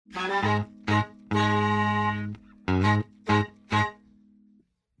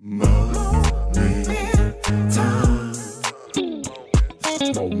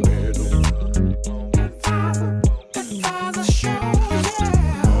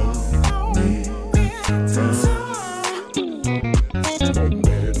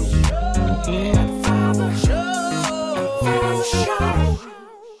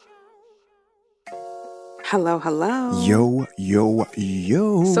Hello, hello. Yo, yo,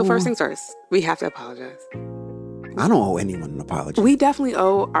 yo. So first things first, we have to apologize. I don't owe anyone an apology. We definitely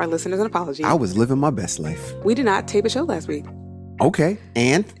owe our listeners an apology. I was living my best life. We did not tape a show last week. Okay,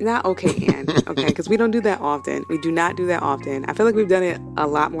 and? Not okay, and. Okay, because we don't do that often. We do not do that often. I feel like we've done it a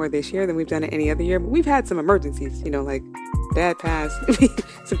lot more this year than we've done it any other year. But we've had some emergencies, like Dad passed.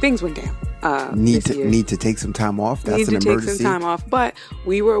 Some things went down. Need to take some time off. That's an emergency. Need to take some time off. But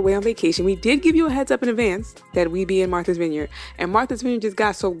we were away on vacation. We did give you a heads up in advance that we'd be in Martha's Vineyard. And Martha's Vineyard just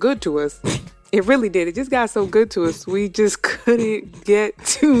got so good to us. It really did. It just got so good to us. We just couldn't get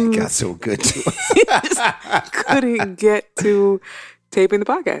to... It got so good to us. just couldn't get to taping the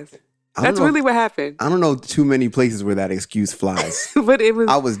podcast. That's really what happened. I don't know too many places where that excuse flies. But it was...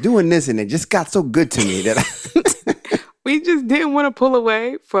 I was doing this and it just got so good to me that we just didn't want to pull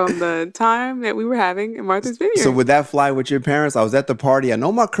away from the time that we were having in Martha's Vineyard. So would that fly with your parents? I was at the party. I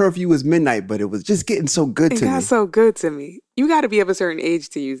know my curfew was midnight, but it was just getting so good to me. It got so good to me. You got to be of a certain age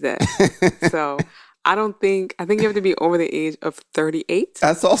to use that. So I think you have to be over the age of 38.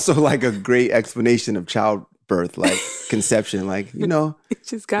 That's also like a great explanation of childbirth, like conception. Like, it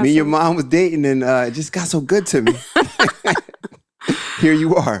just got me and your mom was dating and it just got so good to me. Here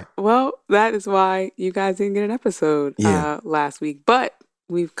you are. Well, that is why you guys didn't get an episode last week. But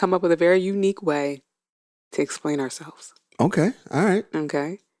we've come up with a very unique way to explain ourselves. Okay. All right.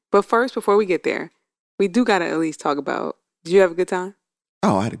 Okay. But first, before we get there, we do got to at least talk about, did you have a good time?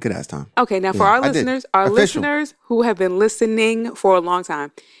 Oh, I had a good ass time. Okay. Now, for our listeners who have been listening for a long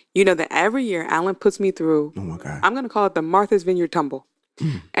time, you know that every year Alan puts me through, oh my God, I'm going to call it the Martha's Vineyard Tumble.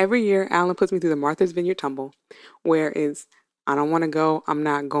 Every year, Alan puts me through the Martha's Vineyard Tumble, where it's, I don't want to go. I'm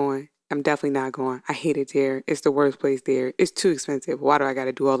not going. I'm definitely not going. I hate it there. It's the worst place there. It's too expensive. Why do I got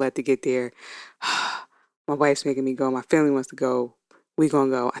to do all that to get there? My wife's making me go. My family wants to go. We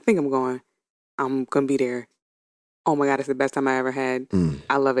gonna go. I think I'm going. I'm gonna be there. Oh my God, it's the best time I ever had.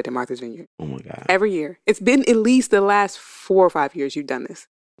 I love it at Martha's Vineyard. Oh my God. Every year. It's been at least the last 4 or 5 years you've done this.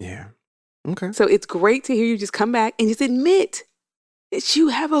 Yeah. Okay. So it's great to hear you just come back and just admit that you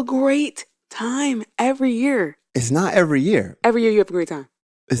have a great time every year. It's not every year. Every year you have a great time.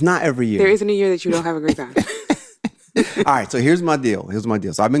 It's not every year. There isn't a year that you don't have a great time. All right, so here's my deal.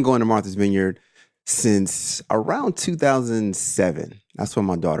 So I've been going to Martha's Vineyard since around 2007. That's when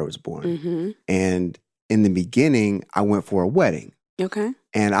my daughter was born. Mm-hmm. And in the beginning, I went for a wedding. Okay.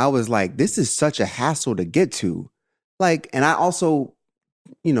 And I was like, this is such a hassle to get to. And I also,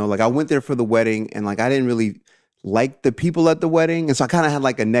 I went there for the wedding and I didn't really like the people at the wedding. And so I kind of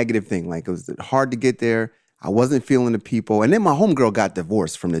had a negative thing. It was hard to get there. I wasn't feeling the people. And then my homegirl got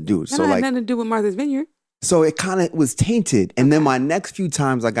divorced from the dude. So had nothing to do with Martha's Vineyard. So it kind of was tainted. And then my next few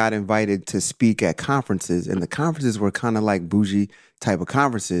times I got invited to speak at conferences. And the conferences were kind of like bougie type of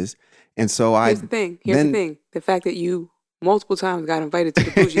conferences. And so Here's the thing. The fact that you multiple times got invited to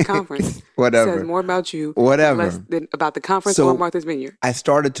the bougie conference says more about you less than about the conference or Martha's Vineyard. I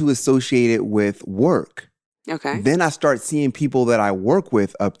started to associate it with work. Okay. Then I start seeing people that I work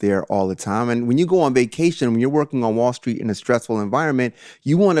with up there all the time. And when you go on vacation, when you're working on Wall Street in a stressful environment,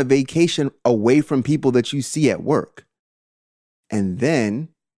 you want a vacation away from people that you see at work. And then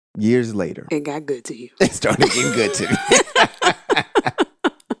years later, it got good to you. It started getting good to me.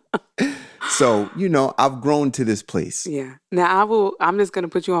 So, I've grown to this place. Yeah. Now I'm just going to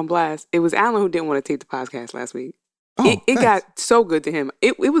put you on blast. It was Alan who didn't want to tape the podcast last week. Oh, it got so good to him.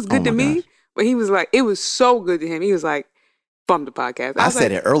 It was good to me. Gosh. But he was like, it was so good to him. He was like, bump the podcast. I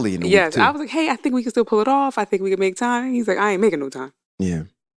said it early in the week, too. I was like, hey, I think we can still pull it off. I think we can make time. And he's like, I ain't making no time. Yeah.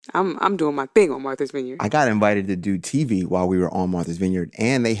 I'm doing my thing on Martha's Vineyard. I got invited to do TV while we were on Martha's Vineyard,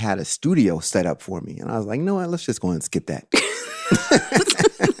 and they had a studio set up for me. And I was like, you know what? Let's just go ahead and skip that.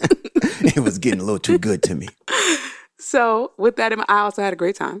 It was getting a little too good to me. So with that in mind, I also had a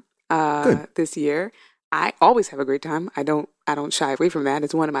great time this year. I always have a great time. I don't shy away from that.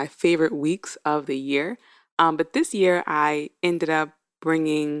 It's one of my favorite weeks of the year. But this year I ended up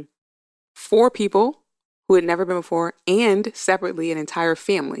bringing 4 people who had never been before and separately an entire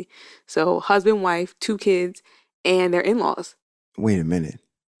family. So husband, wife, 2 kids, and their in-laws. Wait a minute.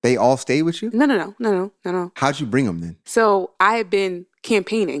 They all stayed with you? No. How'd you bring them then? So I had been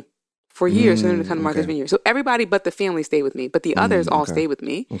campaigning for years for them to come to Martha's Okay. Vineyard. So everybody but the family stayed with me, but the others all Okay. stayed with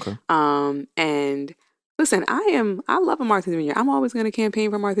me. Okay. And listen, I love a Martha's Vineyard. I'm always going to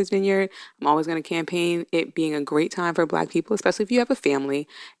campaign for Martha's Vineyard. I'm always going to campaign it being a great time for Black people, especially if you have a family.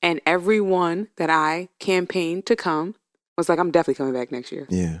 And everyone that I campaigned to come was like, I'm definitely coming back next year.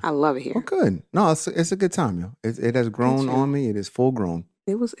 Yeah. I love it here. Well, good. No, it's a good time, yo. It has grown you. on me. It is full grown.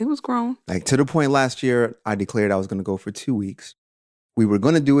 It was grown. Like to the point last year, I declared I was going to go for 2 weeks. We were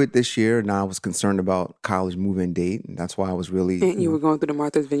going to do it this year. Now I was concerned about college move-in date. And that's why I was really... And you were going through the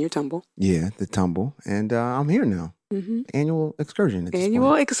Martha's Vineyard Tumble. Yeah, the Tumble. And I'm here now. Mm-hmm. Annual excursion at this point.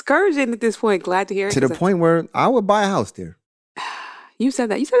 Annual excursion at this point. Glad to hear it. To the point where I would buy a house there. You said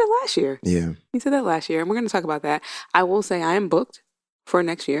that. You said that last year. Yeah. You said that last year. And we're going to talk about that. I will say I am booked for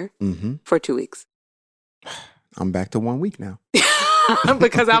next year for 2 weeks. I'm back to 1 week now.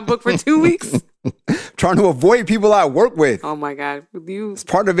 Because I'm booked for 2 weeks. Trying to avoid people I work with. Oh my God. It's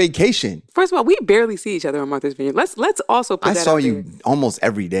part of vacation. First of all, we barely see each other on Martha's Vineyard. Let's also put I that saw out you there. almost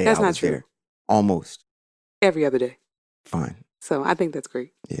every day. That's I not was true. there. Almost. Every other day. Fine. So I think that's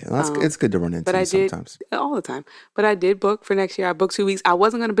great. Yeah, it's good to run into but I did sometimes. all the time. But I did book for next year. I booked 2 weeks. I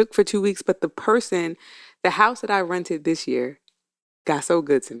wasn't going to book for 2 weeks, but the house that I rented this year got so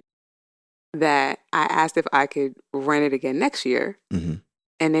good to me that I asked if I could rent it again next year. Mm-hmm.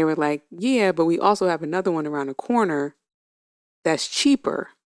 And they were like, yeah, but we also have another one around the corner that's cheaper,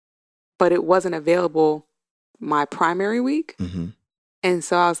 but it wasn't available my primary week. Mm-hmm. And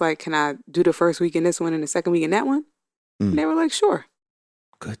so I was like, can I do the first week in this one and the second week in that one? And they were like, sure.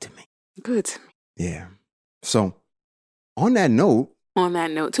 Good to me. Good to me. Yeah. So on that note,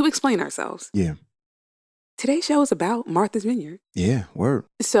 to explain ourselves. Yeah. Today's show is about Martha's Vineyard. Yeah, word.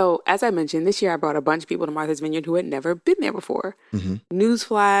 So, as I mentioned, this year I brought a bunch of people to Martha's Vineyard who had never been there before. Mm-hmm.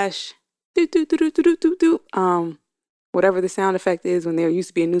 Newsflash, whatever the sound effect is when there used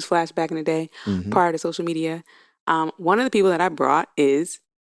to be a newsflash back in the day, prior to social media. One of the people that I brought is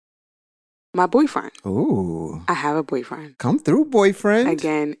my boyfriend. Ooh. I have a boyfriend. Come through, boyfriend.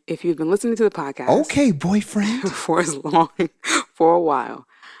 Again, if you've been listening to the podcast. Okay, boyfriend. For a while.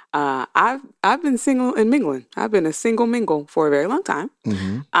 I've been single and mingling. I've been a single mingle for a very long time.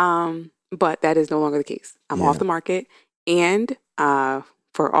 Mm-hmm. But that is no longer the case. I'm off the market. And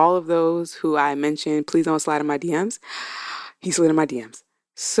for all of those who I mentioned, please don't slide in my DMs. He slid in my DMs.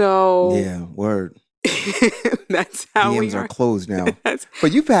 So yeah, word. That's how DMs we are closed now.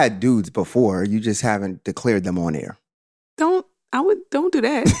 But you've had dudes before. You just haven't declared them on air. Don't do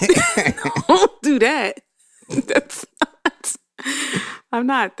that. Don't do that.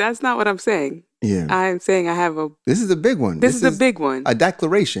 That's not what I'm saying. Yeah. I'm saying I have This is a big one. This is a big one. A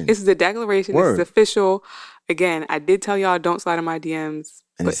declaration. This is a declaration. Word. This is official. Again, I did tell y'all don't slide in my DMs.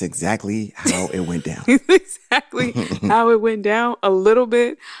 And it's exactly how it went down. Exactly how it went down a little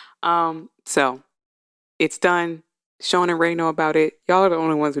bit. So it's done. Sean and Ray know about it. Y'all are the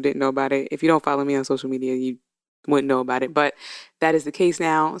only ones who didn't know about it. If you don't follow me on social media, you wouldn't know about it. But that is the case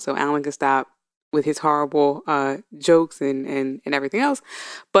now. So Alan can stop with his horrible jokes and everything else.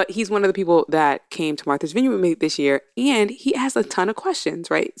 But he's one of the people that came to Martha's Vineyard with me this year, and he asked a ton of questions,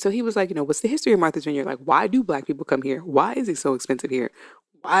 right? So he was like, what's the history of Martha's Vineyard? Like, why do Black people come here? Why is it so expensive here?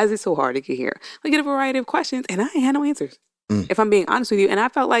 Why is it so hard to get here? Like, a variety of questions, and I ain't had no answers, if I'm being honest with you. And I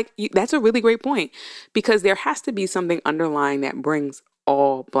felt like that's a really great point, because there has to be something underlying that brings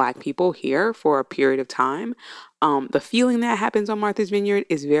all Black people here for a period of time. The feeling that happens on Martha's Vineyard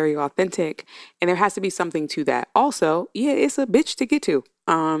is very authentic, and there has to be something to that. Also, it's a bitch to get to.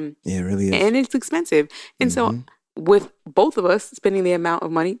 Yeah, it really is. And it's expensive. And so with both of us spending the amount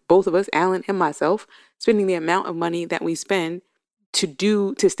of money, both of us, Alan and myself, spending the amount of money that we spend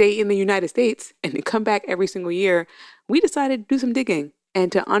to stay in the United States and to come back every single year, we decided to do some digging and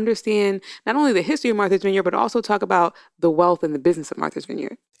to understand not only the history of Martha's Vineyard, but also talk about the wealth and the business of Martha's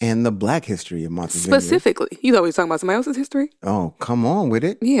Vineyard. And the Black history of Martha's Vineyard. Specifically. You thought we were talking about somebody else's history? Oh, come on with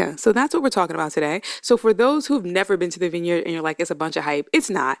it. Yeah, so that's what we're talking about today. So for those who've never been to the Vineyard and you're like, it's a bunch of hype, it's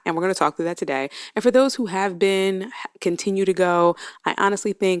not. And we're going to talk through that today. And for those who have been, continue to go, I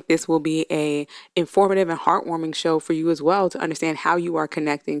honestly think this will be a informative and heartwarming show for you as well to understand how you are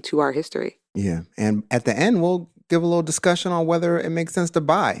connecting to our history. Yeah, and at the end, we'll give a little discussion on whether it makes sense to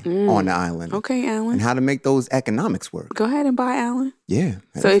buy on the island. Okay, Alan. And how to make those economics work. Go ahead and buy, Alan. Yeah.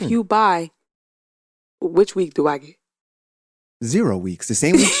 So if you buy, which week do I get? 0 weeks. The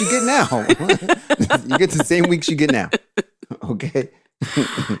same weeks you get now. You get the same weeks you get now. Okay.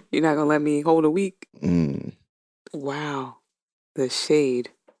 You're not going to let me hold a week? Mm. Wow. The shade.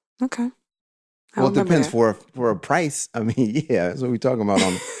 Okay. Well, it depends for a price. I mean, yeah, that's what we're talking about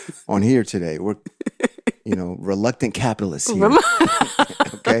on here today. We're, reluctant capitalists here.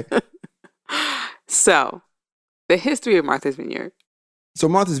 Okay. So, the history of Martha's Vineyard. So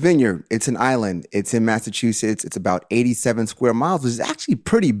Martha's Vineyard, it's an island. It's in Massachusetts. It's about 87 square miles, which is actually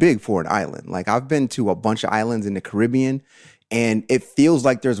pretty big for an island. Like I've been to a bunch of islands in the Caribbean, and it feels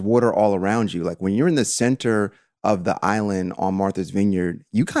like there's water all around you. Like when you're in the center of the island on Martha's Vineyard,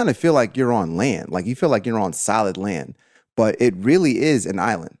 you kind of feel like you're on land. Like you feel like you're on solid land, but it really is an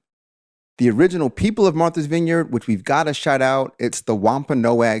island. The original people of Martha's Vineyard, which we've got to shout out, it's the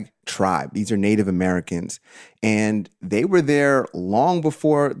Wampanoag tribe. These are Native Americans. And they were there long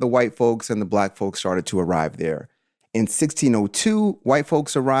before the white folks and the black folks started to arrive there. In 1602, white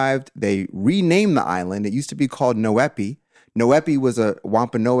folks arrived. They renamed the island. It used to be called Noepi. Noepi was a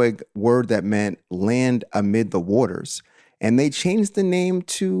Wampanoag word that meant land amid the waters. And they changed the name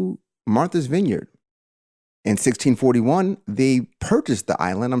to Martha's Vineyard. In 1641, they purchased the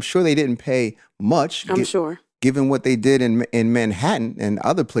island. I'm sure they didn't pay much. I'm sure. Given what they did in Manhattan and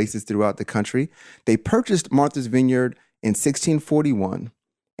other places throughout the country. They purchased Martha's Vineyard in 1641,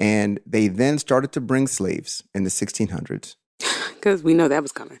 and they then started to bring slaves in the 1600s. Because we know that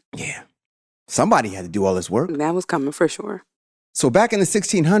was coming. Yeah. Somebody had to do all this work. That was coming for sure. So back in the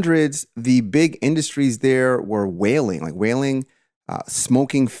 1600s, the big industries there were whaling,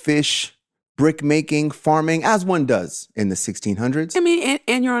 smoking fish, brick making, farming, as one does in the 1600s. I mean,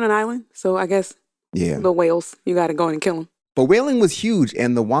 and you're on an island, so I guess the whales, you got to go in and kill them. But whaling was huge,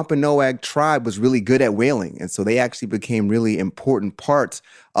 and the Wampanoag tribe was really good at whaling. And so they actually became really important parts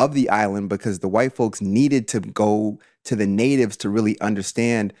of the island because the white folks needed to go to the natives to really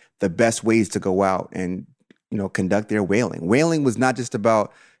understand the best ways to go out and, conduct their whaling. Whaling was not just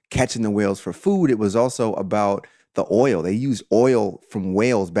about catching the whales for food. It was also about the oil. They used oil from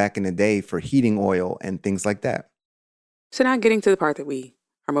whales back in the day for heating oil and things like that. So now getting to the part that we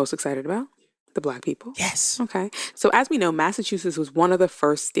are most excited about, the black people. Yes. Okay. So as we know, Massachusetts was one of the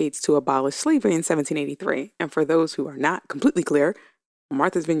first states to abolish slavery in 1783. And for those who are not completely clear,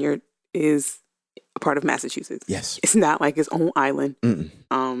 Martha's Vineyard is a part of Massachusetts. Yes. It's not like its own island.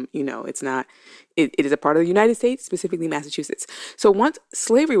 It's not. It is a part of the United States, specifically Massachusetts. So once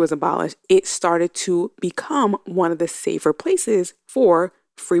slavery was abolished, it started to become one of the safer places for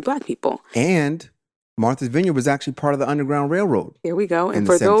free black people. And Martha's Vineyard was actually part of the Underground Railroad. There we go. And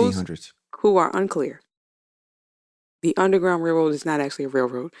for those who are unclear, the Underground Railroad is not actually a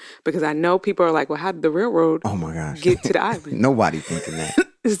railroad, because I know people are like, well, how did the railroad get to the island? Nobody thinking that.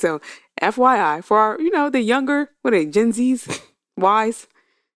 So FYI, for our, the younger, Gen Zs, Ys,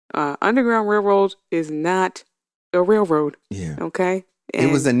 Underground Railroad is not a railroad. Yeah. Okay? And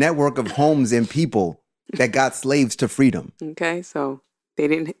it was a network of homes and people that got slaves to freedom. Okay, so they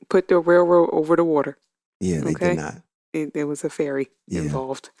didn't put the railroad over the water. Yeah, they did not. There was a ferry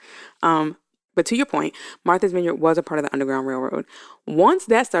involved. But to your point, Martha's Vineyard was a part of the Underground Railroad. Once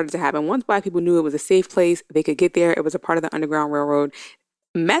that started to happen, once black people knew it was a safe place, they could get there, it was a part of the Underground Railroad,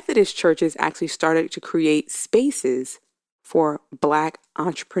 Methodist churches actually started to create spaces for black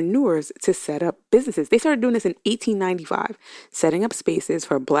entrepreneurs to set up businesses. They started doing this in 1895, setting up spaces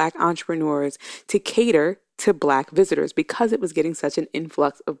for black entrepreneurs to cater to black visitors because it was getting such an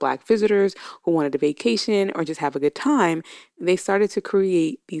influx of black visitors who wanted to vacation or just have a good time. They started to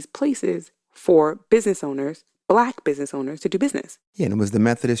create these places for business owners, black business owners, to do business. Yeah, and it was the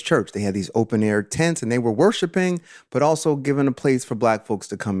Methodist church. They had these open air tents and they were worshiping, but also giving a place for black folks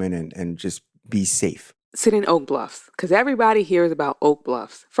to come in and just be safe. Sit in Oak Bluffs, because everybody hears about Oak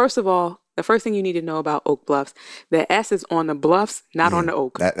Bluffs. First of all, the first thing you need to know about Oak Bluffs, the S is on the bluffs, not on the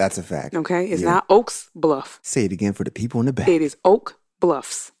oak. That's a fact. Okay? It's not Oaks Bluff. Say it again for the people in the back. It is Oak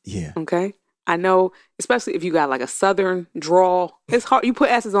Bluffs. Yeah. Okay? I know, especially if you got like a southern drawl, it's hard. You put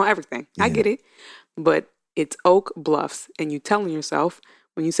S's on everything. Yeah. I get it. But it's Oak Bluffs, and you're telling yourself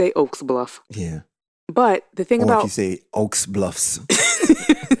when you say Oaks Bluff. Yeah. But the thing if you say Oaks Bluffs.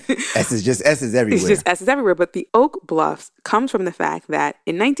 S's everywhere. It's just S's everywhere. But the Oak Bluffs comes from the fact that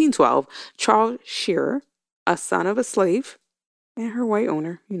in 1912, Charles Shearer, a son of a slave and her white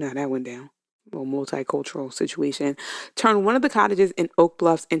owner, you know how that went down, a little multicultural situation, turned one of the cottages in Oak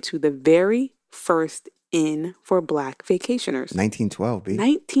Bluffs into the very first inn for black vacationers. 1912,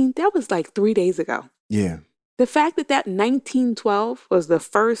 baby. That was like 3 days ago. Yeah. The fact that 1912 was the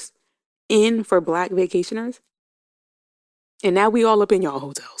first inn for black vacationers, and now we all up in y'all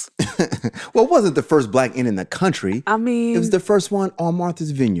hotels. Well, it wasn't the first black inn in the country. I mean, it was the first one on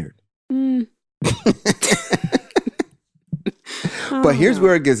Martha's Vineyard. But here's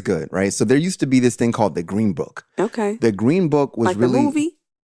where it gets good, right? So there used to be this thing called the Green Book. Okay. The Green Book was like really... the movie?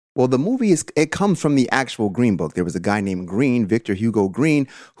 Well, the movie it comes from the actual Green Book. There was a guy named Green, Victor Hugo Green,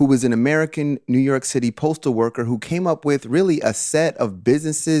 who was an American New York City postal worker who came up with really a set of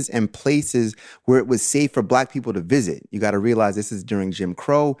businesses and places where it was safe for Black people to visit. You got to realize this is during Jim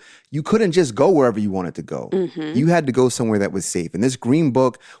Crow. You couldn't just go wherever you wanted to go. Mm-hmm. You had to go somewhere that was safe. And this Green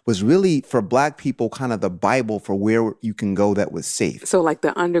Book was really, for Black people, kind of the Bible for where you can go that was safe. So like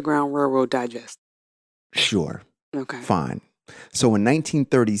the Underground Railroad Digest. Sure. Okay. Fine. So in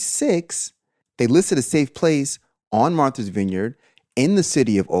 1936, they listed a safe place on Martha's Vineyard in the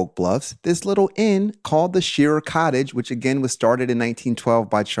city of Oak Bluffs, this little inn called the Shearer Cottage, which again was started in 1912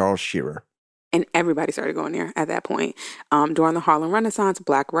 by Charles Shearer. And everybody started going there at that point. During the Harlem Renaissance,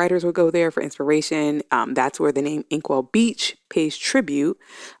 Black writers would go there for inspiration. That's where the name Inkwell Beach pays tribute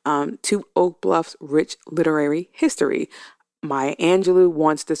to Oak Bluffs' rich literary history. Maya Angelou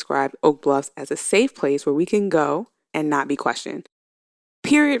once described Oak Bluffs as a safe place where we can go and not be questioned.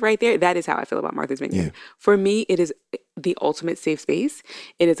 Period, right there. That is how I feel about Martha's Vineyard. Yeah. For me, it is the ultimate safe space.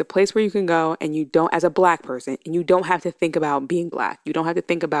 It is a place where you can go and you don't, as a Black person, and you don't have to think about being Black. You don't have to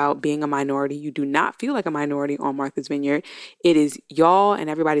think about being a minority. You do not feel like a minority on Martha's Vineyard. It is y'all and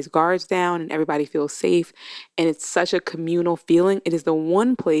everybody's guards down and everybody feels safe. And it's such a communal feeling. It is the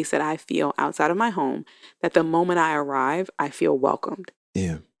one place that I feel outside of my home that the moment I arrive, I feel welcomed.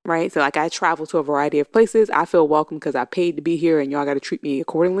 Yeah. Right? So like I travel to a variety of places. I feel welcome because I paid to be here and y'all got to treat me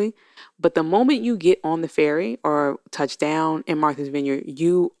accordingly. But the moment you get on the ferry or touch down in Martha's Vineyard,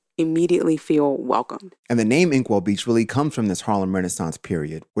 you immediately feel welcomed. And the name Inkwell Beach really comes from this Harlem Renaissance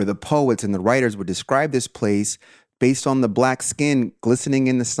period where the poets and the writers would describe this place based on the Black skin glistening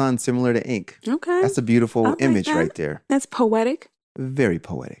in the sun, similar to ink. Okay. That's a beautiful image right there. That's poetic. Very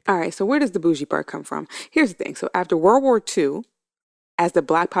poetic. All right. So where does the bougie part come from? Here's the thing. So after World War II, as the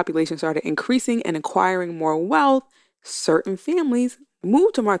Black population started increasing and acquiring more wealth, certain families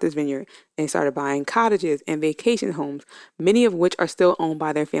moved to Martha's Vineyard and started buying cottages and vacation homes, many of which are still owned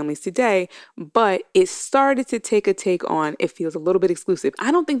by their families today. But it started to take a take on, it feels a little bit exclusive.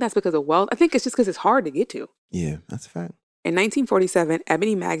 I don't think that's because of wealth. I think it's just because it's hard to get to. Yeah, that's a fact. In 1947,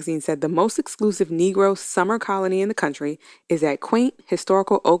 Ebony magazine said the most exclusive Negro summer colony in the country is at quaint,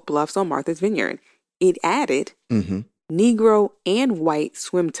 historical Oak Bluffs on Martha's Vineyard. It added, Negro and white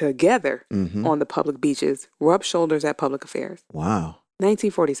swim together on the public beaches, rub shoulders at public affairs. Wow.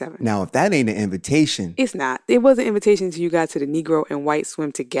 1947. Now, if that ain't an invitation. It's not. It was an invitation until you got to the Negro and white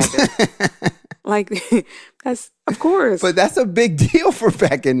swim together. Like, that's, of course. But that's a big deal for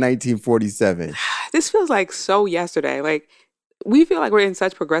back in 1947. This feels like so yesterday. Like, we feel like we're in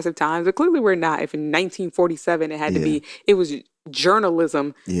such progressive times, but clearly we're not. If in 1947 it had to be, it was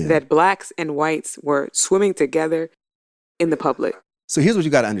journalism that Blacks and whites were swimming together in the public. So here's what you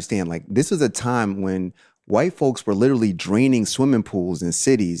got to understand. Like, this was a time when white folks were literally draining swimming pools in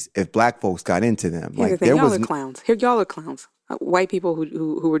cities if Black folks got into them. Here's like, the thing, y'all are clowns. Here, y'all are clowns. White people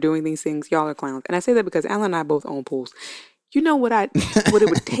who were doing these things, y'all are clowns. And I say that because Alan and I both own pools. You know what it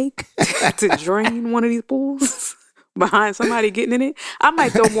would take to drain one of these pools behind somebody getting in it? I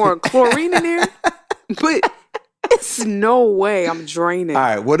might throw more chlorine in there, but it's no way I'm draining. All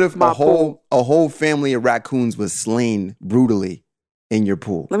right, what if a whole family of raccoons was slain brutally in your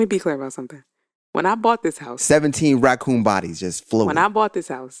pool? Let me be clear about something. When I bought this house, 17 raccoon bodies just floating. When I bought this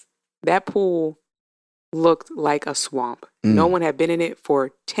house, that pool looked like a swamp. No one had been in it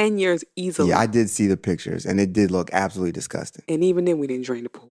for 10 years easily. Yeah, I did see the pictures, and it did look absolutely disgusting. And even then, we didn't drain the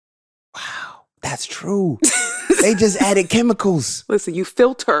pool. Wow, that's true. They just added chemicals. Listen, you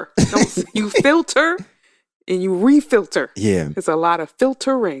filter. You filter and you refilter. Yeah. It's a lot of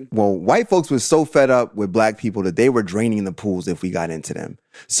filtering. Well, white folks were so fed up with Black people that they were draining the pools if we got into them.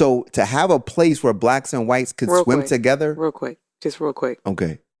 So to have a place where Blacks and whites could swim together. Real quick. Just real quick.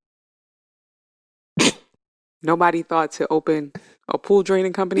 Okay. Nobody thought to open a pool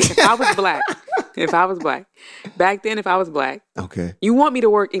draining company. If I was Black, back then, if I was Black, okay, you want me to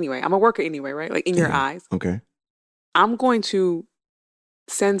work anyway. I'm a worker anyway, right? Like in your eyes. Okay. I'm going to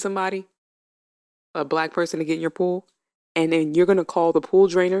send somebody, a Black person, to get in your pool, and then you're going to call the pool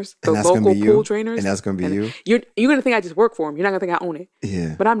drainers, the local pool drainers. And that's going to be you? You're going to think I just work for them. You're not going to think I own it.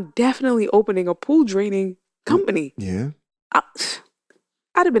 Yeah. But I'm definitely opening a pool draining company. Yeah. I'd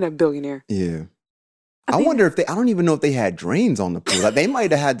have been a billionaire. Yeah. I wonder if I don't even know if they had drains on the pool. Like, they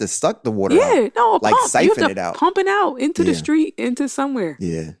might have had to suck the water out. Yeah, no, like pump. siphon it out. Pump it out into the street, into somewhere.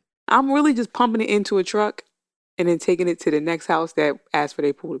 Yeah. I'm really just pumping it into a truck and then taking it to the next house that asked for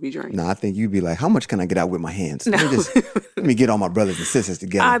their pool to be drained. No, I think you'd be like, how much can I get out with my hands? No. Let me get all my brothers and sisters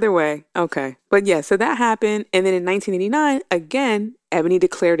together. Either way. Okay. But yeah, so that happened. And then in 1989, again, Ebony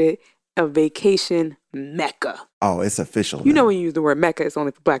declared it a vacation mecca. Oh, it's official. You now. know when you use the word mecca, it's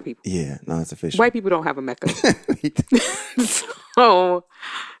only for black people. Yeah, no, it's official. White people don't have a mecca. So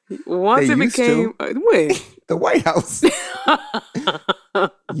once They it used became when The White House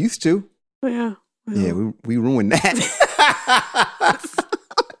used to. yeah. Yeah, we ruined that.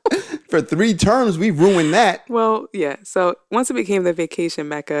 For 3 terms, we ruined that. Well, yeah. So once it became the vacation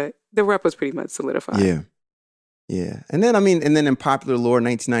mecca, the rep was pretty much solidified. Yeah. Yeah. And then, in popular lore,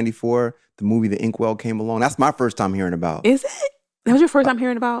 1994, the movie The Inkwell came along. That's my first time hearing about. Is it? That was your first time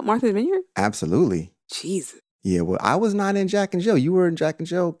hearing about Martha's Vineyard? Absolutely. Jesus. Yeah, well, I was not in Jack and Jill. You were in Jack and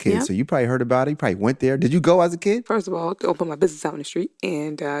Jill, kid, Yep. so you probably heard about it. You probably went there. Did you go as a kid? First of all, don't put my business out in the street,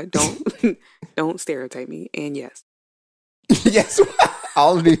 and don't don't stereotype me. And yes, Yes.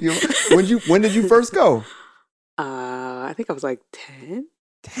 All of you. When did you first go? I think I was like 10.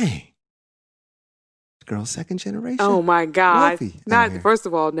 Dang. Girl, second generation. Oh my God! Wealthy out Not here. first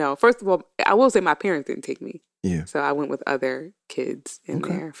of all, no. First of all, I will say my parents didn't take me, Yeah. so I went with other kids in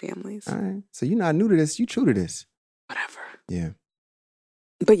Okay. their families. All right. So you're not new to this. You true to this. Whatever. Yeah.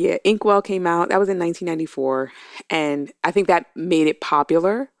 But yeah, Inkwell came out. That was in 1994, and I think that made it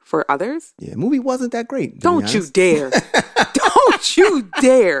popular for others. Yeah. Movie wasn't that great. to be Don't you honest. dare! Don't you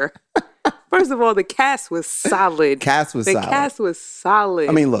dare! First of all, the cast was solid. Cast was The solid. cast was solid.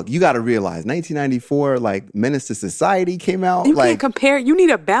 I mean, look, you got to realize 1994, like Menace to Society came out. you like can't compare. You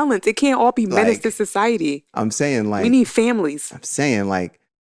need a balance. It can't all be menace Like, to society. I'm saying, like We need families. I'm saying, like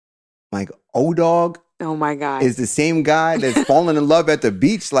O-Dog Oh my God. is the same guy that's falling in love at the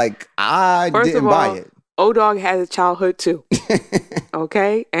beach. Like I First didn't of buy all, it. O-Dog had a childhood too.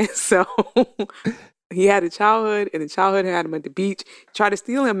 Okay? And so he had a childhood, and the childhood had him at the beach, tried to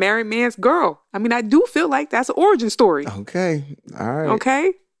steal a married man's girl. I mean, I do feel like that's an origin story. Okay. All right.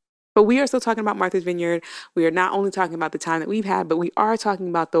 Okay? But we are still talking about Martha's Vineyard. We are not only talking about the time that we've had, but we are talking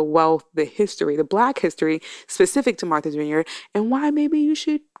about the wealth, the history, the Black history specific to Martha's Vineyard, and why maybe you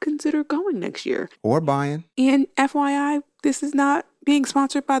should consider going next year. Or buying. And FYI, this is not being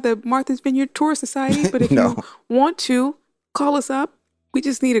sponsored by the Martha's Vineyard Tourist Society, but if No. you want to, call us up. We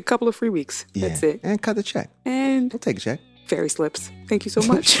just need a couple of free weeks. Yeah. That's it. And cut the check. And We'll take a check. fairy slips. Thank you so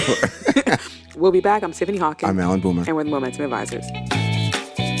much. Sure. We'll be back. I'm Tiffany Hawkins. I'm Alan Boomer. And we're the Momentum Advisors.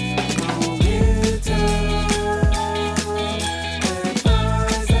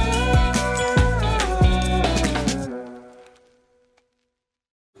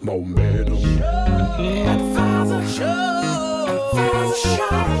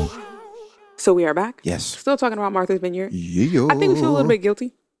 So we are back. Yes. Still talking about Martha's Vineyard. Yeah. I think we feel a little bit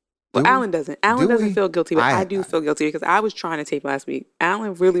guilty. Well, Do we? Alan doesn't. Alan Do doesn't we? feel guilty, but I I- do feel guilty because I was trying to tape last week.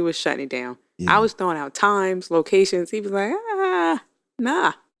 Alan really was shutting it down. Yeah. I was throwing out times, locations. He was like,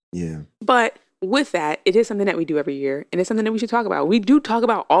 nah. Yeah. But with that, it is something that we do every year, and it's something that we should talk about. We do talk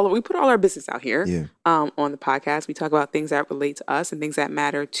about we put all our business out here Yeah. on the podcast. We talk about things that relate to us and things that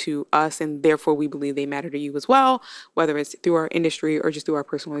matter to us, and therefore we believe they matter to you as well, whether it's through our industry or just through our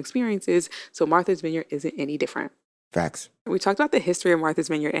personal experiences. So Martha's Vineyard isn't any different. Facts. We talked about the history of Martha's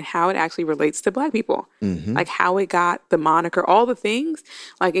Vineyard and how it actually relates to Black people, Mm-hmm. like how it got the moniker, all the things.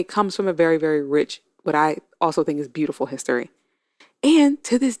 Like it comes from a very, very rich, what I also think is beautiful history. And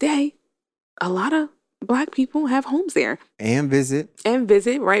to this day, a lot of Black people have homes there And visit.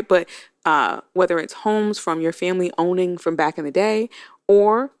 right? But whether it's homes from your family owning from back in the day,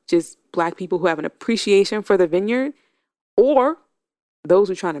 or just Black people who have an appreciation for the vineyard, or those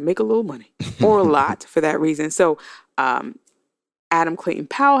who are trying to make a little money or a lot for that reason. So Adam Clayton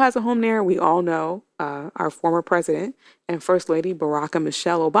Powell has a home there. We all know our former president and First Lady Barack and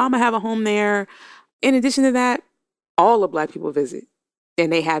Michelle Obama have a home there. In addition to that, all the Black people visit,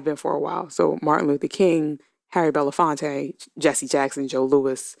 and they have been for a while. So Martin Luther King, Harry Belafonte, Jesse Jackson, Joe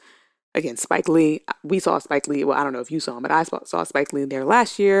Louis, again, Spike Lee. We saw Spike Lee. Well, I don't know if you saw him, but I saw Spike Lee there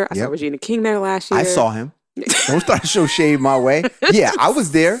last year. I saw Yep. Regina King there last year. I saw him. Don't start to show shade my way. Yeah, I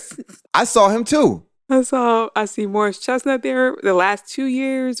was there. I saw him too. I see Morris Chestnut there the last 2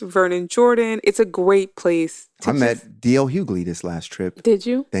 years, Vernon Jordan. It's a great place. I met D.L. Hughley this last trip. Did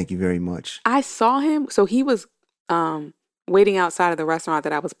you? Thank you very much. I saw him. So he was waiting outside of the restaurant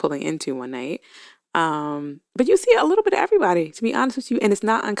that I was pulling into one night. But you see a little bit of everybody, to be honest with you, and it's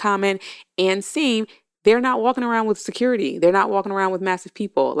not uncommon. And they're not walking around with security. They're not walking around with massive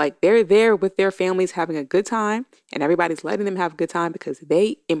people. Like they're there with their families having a good time, and everybody's letting them have a good time because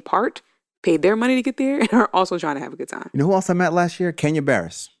they, in part, paid their money to get there and are also trying to have a good time. You know who else I met last year? Kenya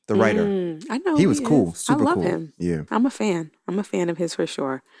Barris, the writer. I know He was cool. is. Super I love cool. him. Yeah. I'm a fan. I'm a fan of his for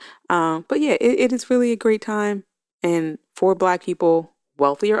sure. But yeah, it is really a great time. And for Black people,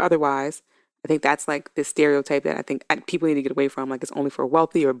 wealthy or otherwise, I think that's like the stereotype that I think people need to get away from. Like it's only for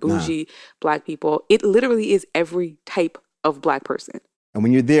wealthy or Nah. bougie Black people. It literally is every type of Black person. And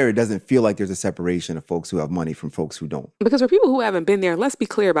when you're there, it doesn't feel like there's a separation of folks who have money from folks who don't. Because for people who haven't been there, let's be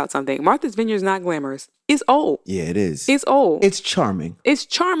clear about something. Martha's Vineyard is not glamorous. It's old. Yeah, it is. It's old. It's charming. It's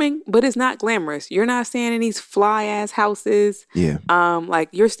charming, but it's not glamorous. You're not staying in these fly ass houses. Yeah. Like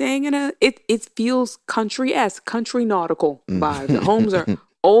you're staying in it feels country-esque, country nautical vibes. The homes are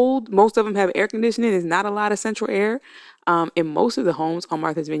old. Most of them have air conditioning. There's not a lot of central air in most of the homes on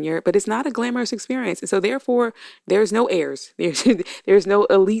Martha's Vineyard, but it's not a glamorous experience. And so therefore, there's no airs. There's no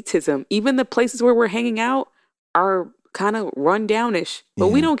elitism. Even the places where we're hanging out are kind of run downish, but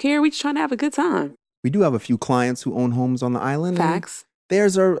we don't care. We just trying to have a good time. We do have a few clients who own homes on the island. Facts.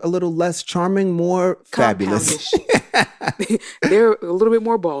 Theirs are a little less charming, more fabulous. They're a little bit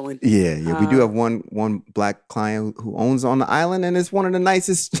more balling. Yeah. We do have one Black client who owns on the island, and it's one of the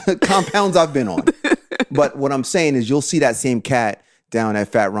nicest compounds I've been on. But what I'm saying is you'll see that same cat down at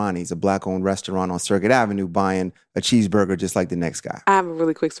Fat Ronnie's, a Black-owned restaurant on Circuit Avenue, buying a cheeseburger just like the next guy. I have a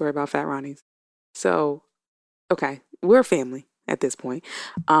really quick story about Fat Ronnie's. So, okay, we're a family at this point.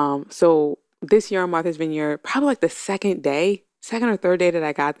 So this year on Martha's Vineyard, probably like the second or third day that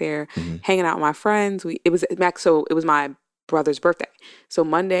I got there, hanging out with my friends. It was my brother's birthday. So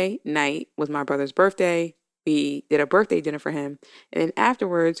Monday night was my brother's birthday. We did a birthday dinner for him. And then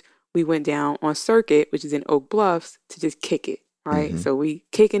afterwards, we went down on Circuit, which is in Oak Bluffs, to just kick it, right? So we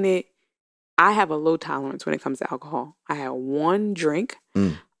kicking it. I have a low tolerance when it comes to alcohol. I had one drink.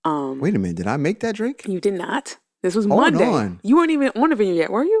 Wait a minute. Did I make that drink? You did not. This was Hold Monday. on. You weren't even on the Vineyard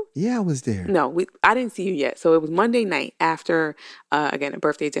yet, were you? Yeah, I was there. No, I didn't see you yet. So it was Monday night after, again, a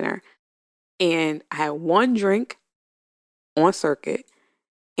birthday dinner. And I had one drink on Circuit.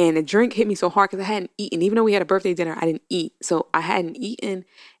 And the drink hit me so hard because I hadn't eaten. Even though we had a birthday dinner, I didn't eat. So I hadn't eaten.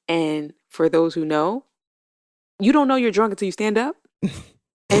 And for those who know, you don't know you're drunk until you stand up.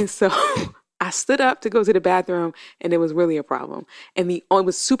 And so I stood up to go to the bathroom, and it was really a problem. And it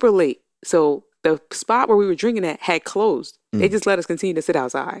was super late. So the spot where we were drinking at had closed. They just let us continue to sit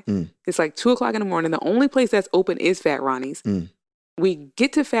outside. It's like 2:00 in the morning. The only place that's open is Fat Ronnie's. We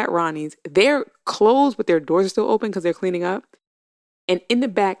get to Fat Ronnie's. They're closed, but their doors are still open because they're cleaning up. And in the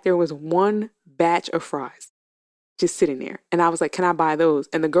back, there was one batch of fries just sitting there. And I was like, can I buy those?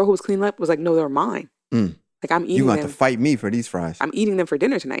 And the girl who was cleaning up was like, no, they're mine. Like, I'm eating them. You got to fight me for these fries. I'm eating them for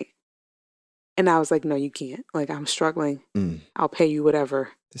dinner tonight. And I was like, no, you can't. Like, I'm struggling. I'll pay you whatever.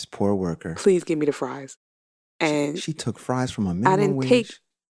 This poor worker. Please give me the fries. And she took fries from a minimum wage. I didn't take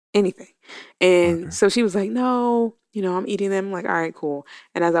anything. And so she was like, no, I'm eating them. I'm like, all right, cool.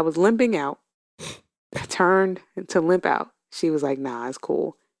 And as I was limping out, I turned to limp out. She was like, nah, it's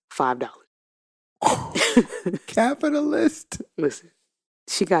cool. $5. Capitalist. Listen,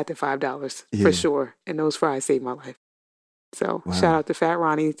 she got the $5 for sure. And those fries saved my life. So shout out to Fat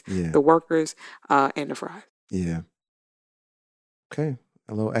Ronnie's, the workers, and the fries. Yeah. Okay.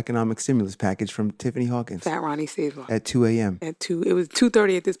 A little economic stimulus package from Tiffany Hawkins. Fat Ronnie saved life. At 2 a.m. It was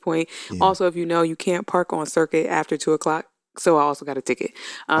 2:30 at this point. Yeah. Also, if you know, you can't park on Circuit after 2:00. So I also got a ticket.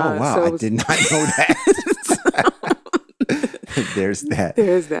 Oh, wow. So I did not know that. There's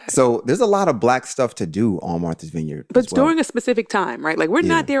that. So there's a lot of Black stuff to do on Martha's Vineyard. But it's during a specific time, right? Like we're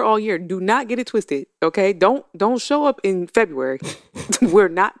not there all year. Do not get it twisted, okay? Don't show up in February. We're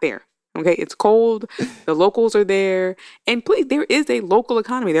not there. Okay, it's cold. The locals are there. And please, there is a local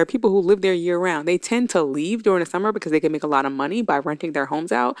economy. There are people who live there year round. They tend to leave during the summer because they can make a lot of money by renting their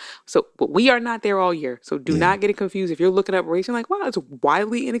homes out. So, but we are not there all year. So do not get it confused. If you're looking up rates, you're like, wow, it's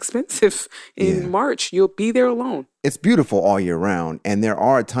wildly inexpensive in March. You'll be there alone. It's beautiful all year round. And there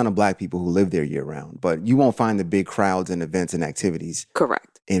are a ton of Black people who live there year round. But you won't find the big crowds and events and activities. Correct.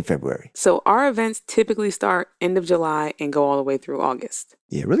 In February. So our events typically start end of July and go all the way through August.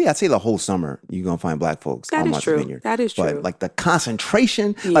 Yeah, really, I'd say the whole summer you're going to find Black folks on Martha's Vineyard. That is true. But like the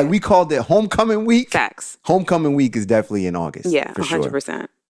concentration, like we called it homecoming week. Facts. Homecoming week is definitely in August. Yeah, for 100%. Sure.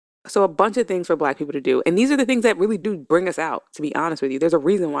 So a bunch of things for Black people to do. And these are the things that really do bring us out, to be honest with you. There's a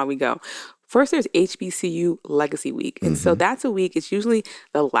reason why we go. First, there's HBCU Legacy Week. And so that's a week, it's usually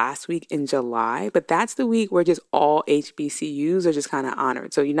the last week in July, but that's the week where just all HBCUs are just kind of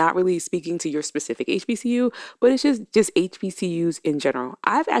honored. So you're not really speaking to your specific HBCU, but it's just HBCUs in general.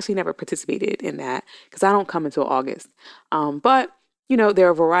 I've actually never participated in that because I don't come until August. But, there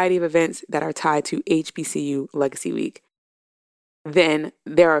are a variety of events that are tied to HBCU Legacy Week. Then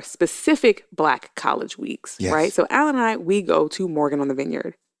there are specific Black college weeks, right? So Alan and I, we go to Morgan on the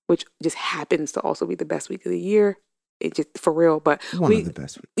Vineyard, which just happens to also be the best week of the year. It just, for real. But one of the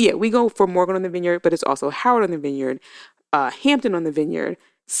best weeks. Yeah, we go for Morgan on the Vineyard, but it's also Howard on the Vineyard, Hampton on the Vineyard,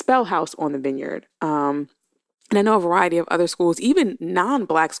 Spell House on the Vineyard. And I know a variety of other schools, even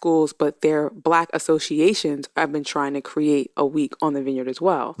non-Black schools, but their Black associations have been trying to create a week on the Vineyard as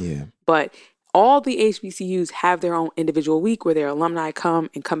well. Yeah. But all the HBCUs have their own individual week where their alumni come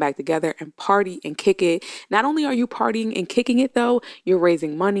back together and party and kick it. Not only are you partying and kicking it though, you're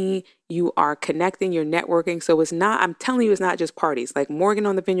raising money, you are connecting, you're networking. So it's not, I'm telling you, it's not just parties. Like Morgan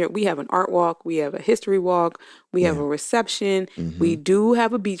on the Vineyard, we have an art walk, we have a history walk, we have a reception, we do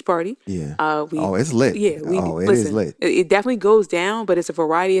have a beach party. Yeah. It's lit. Yeah. It is lit. It definitely goes down, but it's a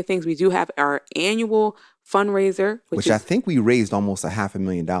variety of things. We do have our annual fundraiser, which I think we raised almost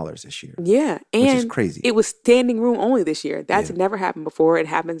 $500,000 this year. Yeah, and which is crazy. It was standing room only this year. That's never happened before. It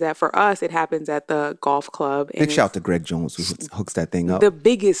happens for us, it happens at the golf club. Big shout to Greg Jones who hooks that thing up. The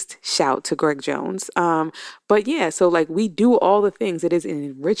biggest shout to Greg Jones. But yeah, so like we do all the things. It is an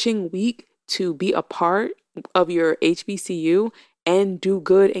enriching week to be a part of your HBCU and do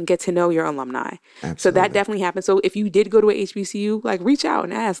good and get to know your alumni. Absolutely. So that definitely happens. So if you did go to a HBCU, like reach out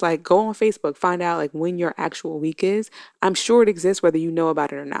and ask, like go on Facebook, find out like when your actual week is. I'm sure it exists whether you know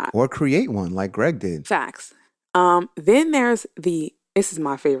about it or not. Or create one like Greg did. Facts. Then there's this is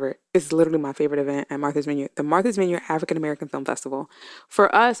my favorite. This is literally my favorite event at Martha's Vineyard. The Martha's Vineyard African American Film Festival.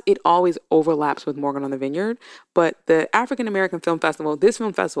 For us, it always overlaps with Morgan on the Vineyard. But the African American Film Festival, this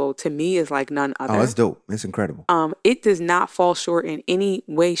film festival, to me is like none other. Oh, it's dope. It's incredible. It does not fall short in any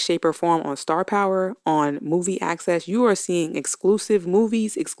way, shape, or form on star power, on movie access. You are seeing exclusive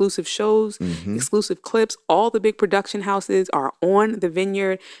movies, exclusive shows, exclusive clips. All the big production houses are on the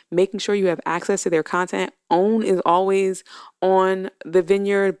Vineyard, making sure you have access to their content. OWN is always on the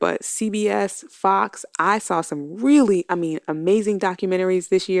Vineyard, but CBS, Fox, I saw some really, amazing documentaries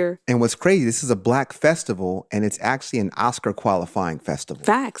this year. And what's crazy, this is a Black festival, and it's actually an Oscar qualifying festival.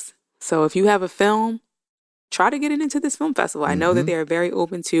 Facts. So if you have a film, try to get it into this film festival. I know that they are very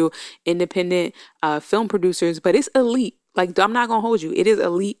open to independent film producers, but it's elite. Like, I'm not going to hold you. It is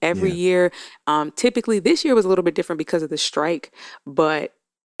elite every year. Typically, this year was a little bit different because of the strike, but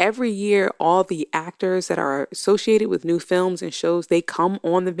every year, all the actors that are associated with new films and shows, they come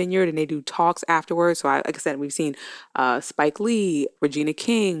on the Vineyard and they do talks afterwards. So, like I said, we've seen Spike Lee, Regina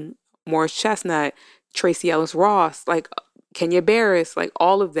King, Morris Chestnut, Tracy Ellis Ross, like Kenya Barris, like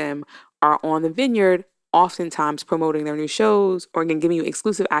all of them are on the Vineyard, oftentimes promoting their new shows or again giving you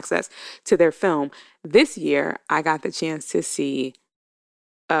exclusive access to their film. This year, I got the chance to see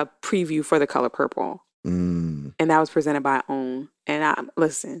a preview for The Color Purple. And that was presented by OWN. And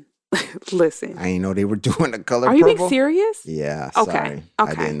listen. I didn't know they were doing The Color Purple. Are you being serious? Yeah, okay. Sorry.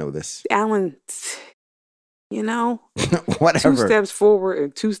 I didn't know this. Alan, whatever. 2 steps forward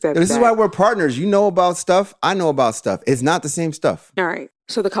and 2 steps back. This is why we're partners. You know about stuff. I know about stuff. It's not the same stuff. All right.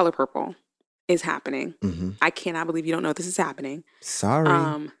 So The Color Purple is happening. I cannot believe you don't know this is happening.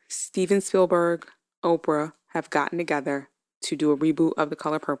 Sorry. Steven Spielberg, Oprah have gotten together to do a reboot of The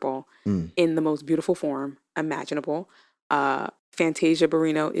Color Purple in the most beautiful form imaginable. Fantasia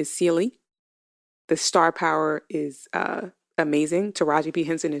Barrino is Celie. The star power is amazing. Taraji P.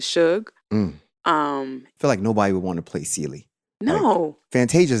 Henson is Suge. I feel like nobody would want to play Celie. No. Like,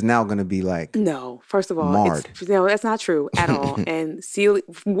 Fantasia's now going to be like no. First of all, marred. No, that's not true at all. And Celie,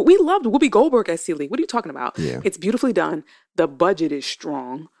 we loved Whoopi Goldberg as Celie. What are you talking about? Yeah. It's beautifully done. The budget is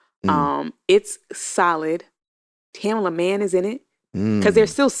strong. It's solid. Tamela Mann is in it because they're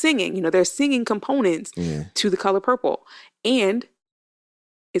still singing. They're singing components to The Color Purple, and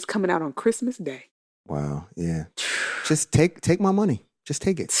it's coming out on Christmas Day. Wow, yeah. Just take my money. Just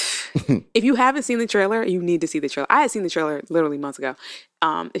take it. If you haven't seen the trailer, you need to see the trailer. I had seen the trailer literally months ago.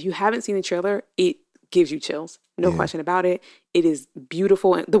 If you haven't seen the trailer, it gives you chills. No question about it. It is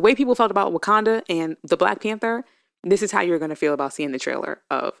beautiful. And the way people felt about Wakanda and the Black Panther, this is how you're going to feel about seeing the trailer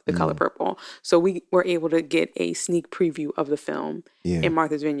of The Color Purple. So we were able to get a sneak preview of the film in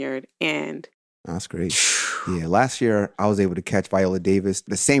Martha's Vineyard. And that's great. Yeah, last year I was able to catch Viola Davis,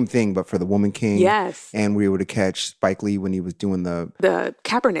 the same thing, but for The Woman King. Yes. And we were able to catch Spike Lee when he was doing the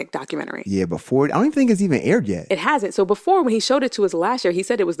Kaepernick documentary. Yeah, before, I don't even think it's even aired yet. It hasn't. So before, when he showed it to us last year, he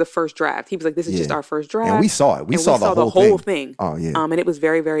said it was the first draft. He was like, this is just our first draft. And we saw it. We saw the whole thing. Oh, yeah. And it was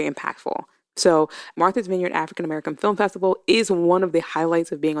very, very impactful. So Martha's Vineyard African American Film Festival is one of the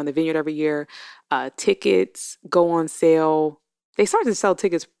highlights of being on the Vineyard every year. Tickets go on sale. They start to sell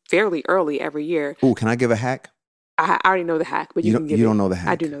tickets fairly early every year. Ooh, can I give a hack? I already know the hack, but you can give it. You don't know the hack.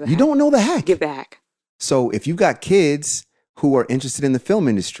 I do know the hack. You don't know the hack? Give the hack. So if you've got kids who are interested in the film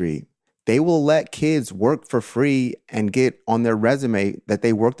industry, they will let kids work for free and get on their resume that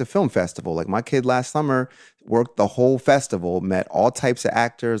they worked the film festival. Like my kid last summer worked the whole festival, met all types of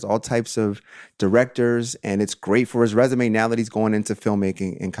actors, all types of directors, and it's great for his resume now that he's going into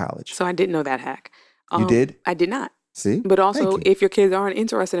filmmaking in college. So I didn't know that hack. You did? I did not. See? But also, Thank you. if your kids aren't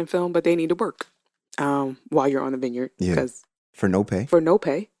interested in film, but they need to work while you're on the vineyard, because For no pay.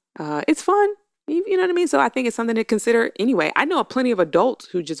 It's fun. You know what I mean? So I think it's something to consider anyway. I know plenty of adults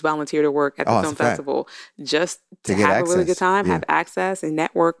who just volunteer to work at the film festival just to have a really good time, have access and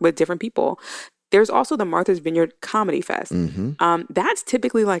network with different people. There's also the Martha's Vineyard Comedy Fest. That's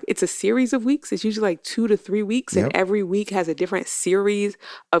typically like, it's a series of weeks. It's usually like 2 to 3 weeks. And every week has a different series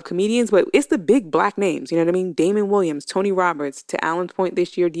of comedians. But it's the big black names. You know what I mean? Damon Williams, Tony Roberts. To Allen's point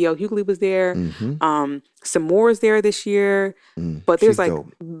this year, D.L. Hughley was there. Some more is there this year. But there's like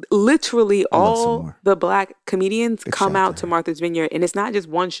literally all the black comedians come out to Martha's Vineyard. And it's not just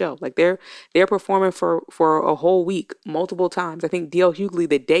one show. Like they're performing for a whole week, multiple times. I think D.L. Hughley,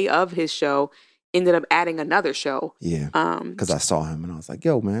 the day of his show, ended up adding another show. Yeah. Because I saw him and I was like,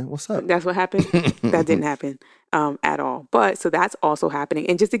 yo, man, what's up? That's what happened? That didn't happen at all. But so that's also happening.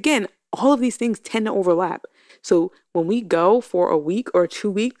 And just again, all of these things tend to overlap. So when we go for a week or 2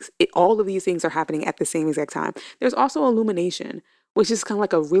 weeks, all of these things are happening at the same exact time. There's also Illumination, which is kind of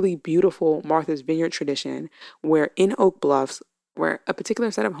like a really beautiful Martha's Vineyard tradition where in Oak Bluffs, where a particular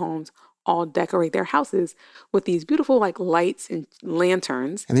set of homes all decorate their houses with these beautiful like lights and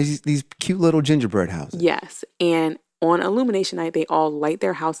lanterns. And these cute little gingerbread houses. Yes. And on Illumination Night, they all light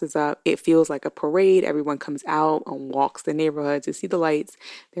their houses up. It feels like a parade. Everyone comes out and walks the neighborhood to see the lights.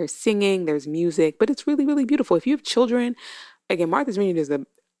 There's singing, there's music, but it's really, really beautiful. If you have children, again, Martha's Vineyard is an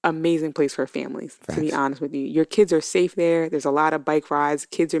amazing place for families, to be honest with you. Your kids are safe there. There's a lot of bike rides.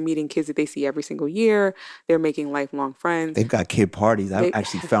 Kids are meeting kids that they see every single year. They're making lifelong friends. They've got kid parties. I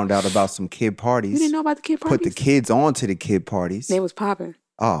actually found out about some kid parties. You didn't know about the kid parties? Put the kids on to the kid parties. They was popping.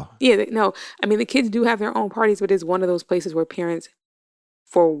 Oh. Yeah, no. I mean, the kids do have their own parties, but it's one of those places where parents,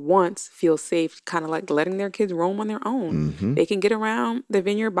 for once, feel safe, kind of like letting their kids roam on their own. They can get around the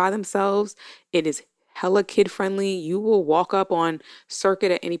vineyard by themselves. It is hella kid friendly. You will walk up on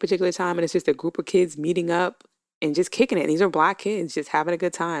Circuit at any particular time and it's just a group of kids meeting up and just kicking it. These are black kids just having a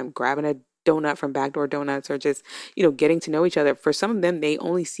good time, grabbing a donut from Backdoor Donuts or just, getting to know each other. For some of them, they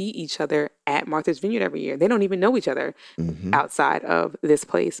only see each other at Martha's Vineyard every year. They don't even know each other outside of this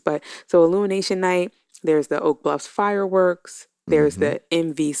place. But so Illumination Night, there's the Oak Bluffs fireworks. There's the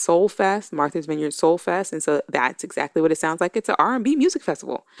MV Soul Fest, Martha's Vineyard Soul Fest. And so that's exactly what it sounds like. It's an R&B music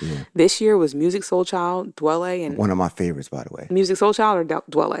festival. Yeah. This year was Music Soul Child, Dwelle. And one of my favorites, by the way. Music Soul Child or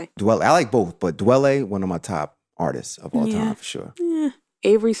Dwelle? Dwelle. I like both, but Dwelle, one of my top artists of all time, for sure. Yeah.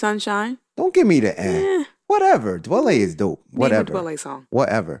 Avery Sunshine. Don't give me the Whatever. Dwelle is dope. Whatever. Name a Dwelle song.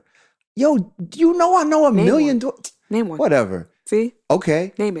 Whatever. Yo, I know a million. Name one. Whatever. See?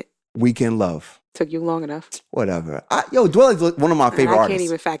 Okay. Name it. Weekend Love. Took you long enough. Whatever. Dwelle is one of my favorite artists. I can't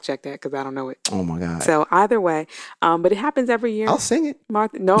even fact check that because I don't know it. Oh my God. So either way, but it happens every year. I'll sing it.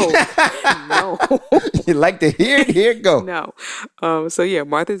 Martha, no. No. You like to hear it? Here it go. No. So yeah,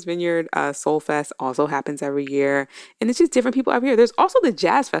 Martha's Vineyard Soul Fest also happens every year. And it's just different people every year. There's also the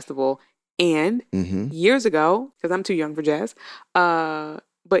Jazz Festival. And years ago, because I'm too young for jazz,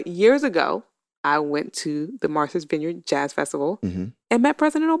 but years ago, I went to the Martha's Vineyard Jazz Festival and met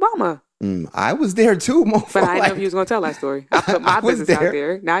President Obama. I was there too, but I didn't know if you was going to tell that story. I put my business out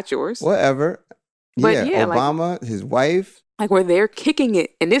there, not yours. Whatever. But yeah, Obama, his wife. Like we're there kicking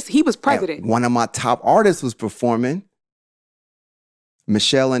it. And he was president. One of my top artists was performing.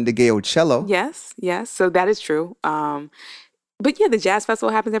 Michelle and Cello. Yes. So that is true. But yeah, the Jazz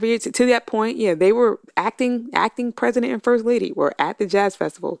Festival happens every year. To that point, yeah, they were acting president and first lady were at the Jazz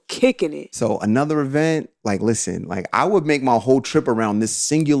Festival, kicking it. So another event, listen, I would make my whole trip around this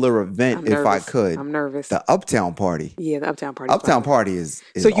singular event if I could. I'm nervous. The Uptown Party. Yeah, the Uptown Party. Uptown Party is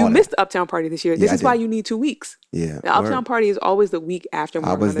so you missed the Uptown Party this year. This is why you need 2 weeks. Yeah. The Uptown Party is always the week after.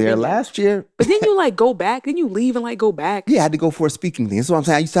 I was there last year. But then you go back. Then you leave and go back. Yeah, I had to go for a speaking thing. That's what I'm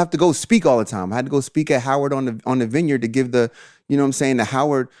saying. I used to have to go speak all the time. I had to go speak at Howard on the Vineyard to give the, the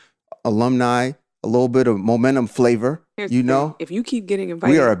Howard alumni a little bit of momentum flavor. If you keep getting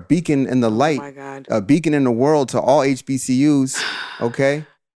invited. We are a beacon in the light. Oh my God. A beacon in the world to all HBCUs. Okay?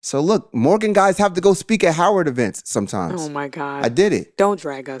 So look, Morgan guys have to go speak at Howard events sometimes. Oh my God. I did it. Don't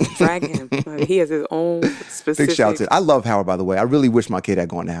drag us. Drag him. He has his own specific. Big shout out to I love Howard, by the way. I really wish my kid had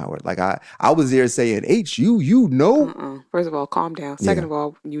gone to Howard. I was there saying, you know. First of all, calm down. Second of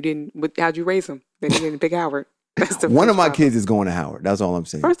all, how'd you raise him? Then you didn't pick Howard. That's the one of my kids is going to Howard. That's all I'm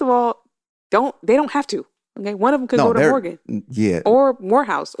saying. First of all, they don't have to. Okay, one of them could No, go to they're- Morgan Yeah. or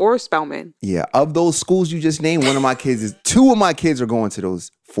Morehouse or Spelman. Yeah. Of those schools you just named, two of my kids are going to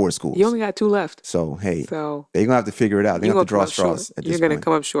those 4 schools. You only got 2 left. So, hey, So they're going to have to figure it out. They're you're going to gonna have to draw come up straws short. at You're this gonna point.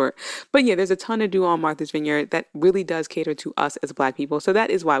 come up short. But yeah, there's a ton to do on Martha's Vineyard that really does cater to us as Black people. So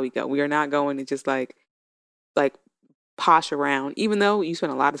that is why we go. We are not going to just like posh around. Even though you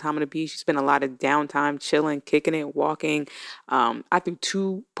spend a lot of time on the beach, you spend a lot of downtime chilling, kicking it, walking. I threw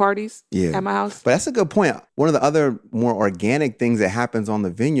 2 parties at my house. But that's a good point. One of the other more organic things that happens on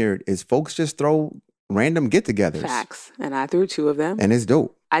the Vineyard is folks just throw random get-togethers. Facts. And I threw 2 of them. And it's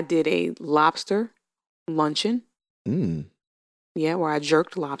dope. I did a lobster luncheon. Yeah, where I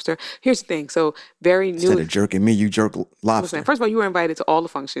jerked lobster. Here's the thing. So very new. Instead of jerking me, you jerk lobster. Listen, first of all, you were invited to all the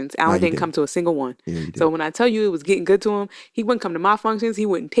functions. Alan didn't come to a single one. Yeah, you did. So when I tell you it was getting good to him, he wouldn't come to my functions. He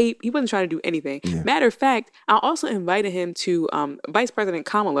wouldn't tape. He wasn't trying to do anything. Yeah. Matter of fact, I also invited him to Vice President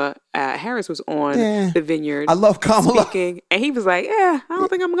Kamala Harris was on the Vineyard. I love Kamala. Speaking, and he was like, I don't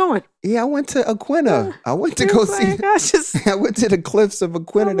think I'm going. Yeah, I went to Aquina. I went to go see. I went to the cliffs of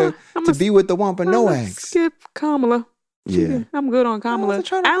Aquina to be with the Wampanoags. Skip Kamala. Yeah. I'm good on Kamala.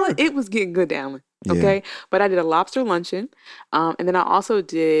 Alan, it was getting good to Alan. Okay. Yeah. But I did a lobster luncheon. And then I also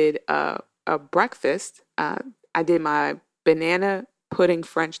did a breakfast. I did my banana pudding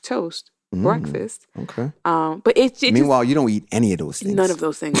French toast breakfast. Okay. But meanwhile, you don't eat any of those things. None of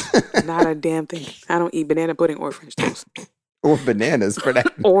those things. Not a damn thing. I don't eat banana pudding or French toast. Or bananas for that.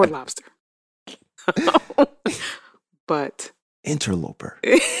 Or lobster. But interloper.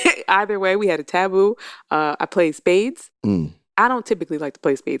 Either way, we had a taboo. I played spades. I don't typically like to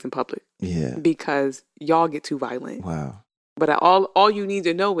play spades in public. Yeah. Because y'all get too violent. Wow. But all you need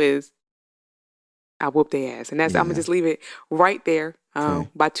to know is I whooped their ass. And that's I'm gonna just leave it right there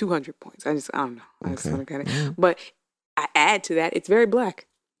by 200 points. I don't know. I just want to kind of but I add to that, it's very Black.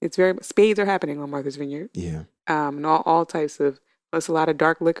 It's very spades are happening on Martha's Vineyard. Yeah. And all types of there's a lot of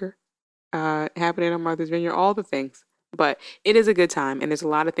dark liquor happening on Martha's Vineyard, all the things. But it is a good time, and there's a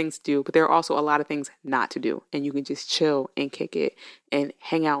lot of things to do, but there are also a lot of things not to do. And you can just chill and kick it and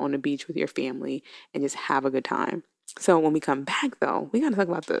hang out on the beach with your family and just have a good time. So when we come back, though, we got to talk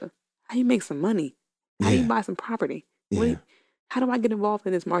about how you make some money, how you buy some property. Yeah. How do I get involved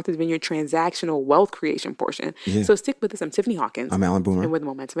in this Martha's Vineyard transactional wealth creation portion? Yeah. So stick with us. I'm Tiffany Hawkins. I'm Alan Boomer. And we're the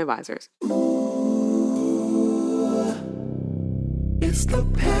Momentum Advisors. It's the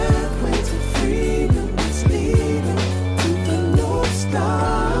pathway to freedom. It's leading to the North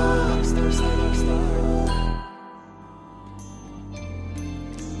Star.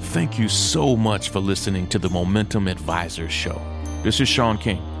 Thank you so much for listening to the Momentum Advisors Show. This is Sean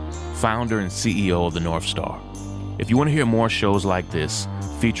King, founder and CEO of the North Star. If you want to hear more shows like this,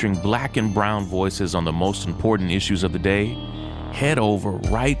 featuring Black and brown voices on the most important issues of the day, head over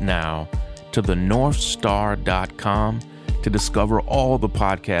right now to thenorthstar.com to discover all the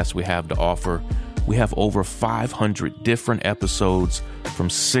podcasts we have to offer. We have over 500 different episodes from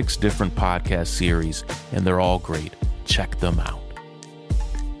 6 different podcast series, and they're all great. Check them out.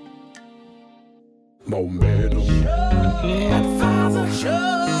 Momentum.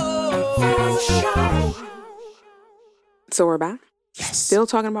 So we're back. Yes. Still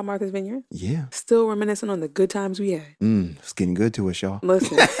talking about Martha's Vineyard. Yeah. Still reminiscing on the good times we had. It's getting good to us, y'all.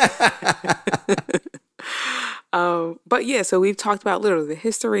 Listen. But yeah, so we've talked about literally the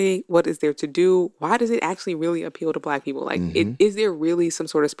history. What is there to do? Why does it actually really appeal to Black people? Like, is there really some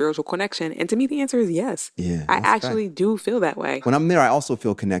sort of spiritual connection? And to me, the answer is yes. Yeah, I actually do feel that way. When I'm there, I also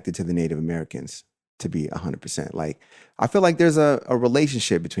feel connected to the Native Americans, to be 100%. Like, I feel like there's a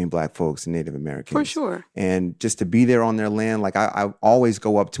relationship between Black folks and Native Americans. For sure. And just to be there on their land, like I always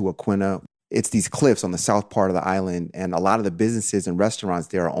go up to Aquina. It's these cliffs on the south part of the island, and a lot of the businesses and restaurants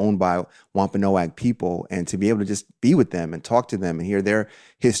there are owned by Wampanoag people. And to be able to just be with them and talk to them and hear their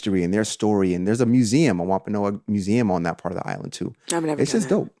history and their story. And there's a museum, a Wampanoag museum on that part of the island too. I've never It's just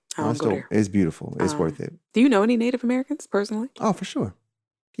that. dope. It's dope. There. It's beautiful. It's worth it. Do you know any Native Americans personally? Oh, for sure.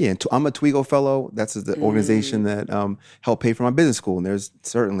 Yeah, and I'm a Twigo Fellow. That's the organization that helped pay for my business school. And there's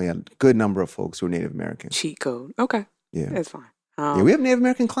certainly a good number of folks who are Native American. Cheat code. Okay. Yeah. That's fine. Yeah, we have Native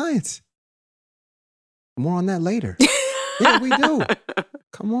American clients. More on that later. Yeah, we do.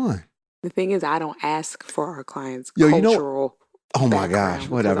 Come on. The thing is, I don't ask for our clients' Yo, cultural oh my gosh,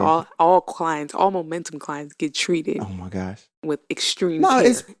 whatever. All clients, all momentum clients get treated oh my gosh. with extreme No, care.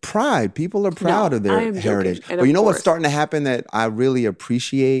 it's pride. People are proud of their heritage. But you know what's starting to happen that I really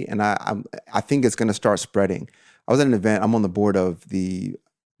appreciate, and I think it's going to start spreading. I was at an event. I'm on the board of the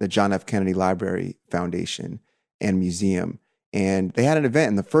John F. Kennedy Library Foundation and Museum, And they had an event,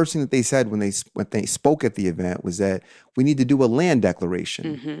 and the first thing that they said when they spoke at the event was that we need to do a land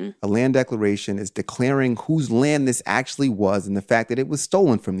declaration. Mm-hmm. A land declaration is declaring whose land this actually was and the fact that it was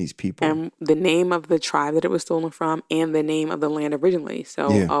stolen from these people. And the name of the tribe that it was stolen from and the name of the land originally.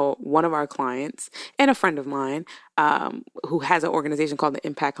 So one of our clients and a friend of mine who has an organization called the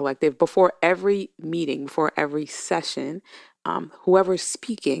Impact Collective, before every meeting, before every session, whoever's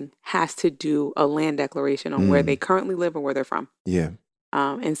speaking has to do a land declaration on where they currently live or where they're from. Yeah.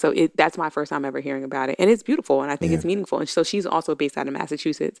 And so that's my first time ever hearing about it. And it's beautiful, and I think it's meaningful. And so she's also based out of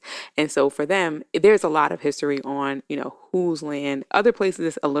Massachusetts. And so for them, there's a lot of history on, whose land. Other places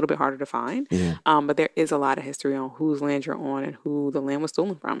it's a little bit harder to find. Yeah. But there is a lot of history on whose land you're on and who the land was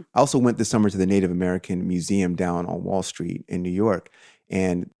stolen from. I also went this summer to the Native American Museum down on Wall Street in New York.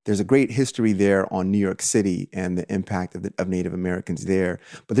 And there's a great history there on New York City and the impact of Native Americans there.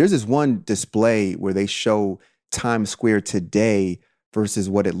 But there's this one display where they show Times Square today versus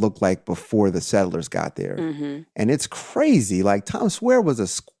what it looked like before the settlers got there. Mm-hmm. And it's crazy. Like Times Square was a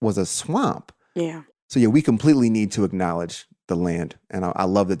swamp. Yeah. So yeah, we completely need to acknowledge the land. And I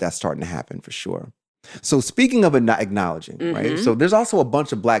love that that's starting to happen for sure. So speaking of acknowledging, right? So there's also a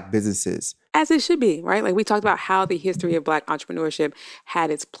bunch of Black businesses. As it should be, right? Like we talked about how the history of Black entrepreneurship had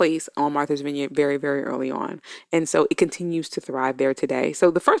its place on Martha's Vineyard very, very early on. And so it continues to thrive there today.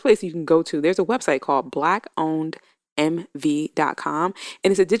 So the first place you can go to, there's a website called blackownedmv.com.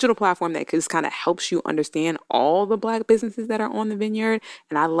 And it's a digital platform that just kind of helps you understand all the Black businesses that are on the Vineyard.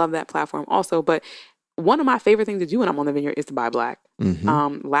 And I love that platform also. But one of my favorite things to do when I'm on the Vineyard is to buy Black.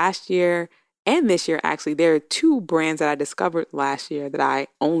 Last year, and this year, actually, there are two brands that I discovered last year that I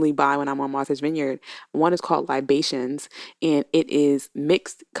only buy when I'm on Martha's Vineyard. One is called Libations, and it is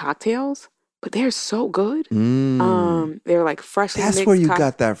mixed cocktails, but they're so good. They're like freshly mixed. That's where you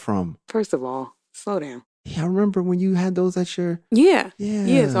got that from. First of all, slow down. Yeah, I remember when you had those at your... Yeah.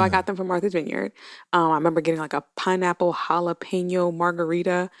 So I got them from Martha's Vineyard. I remember getting like a pineapple jalapeno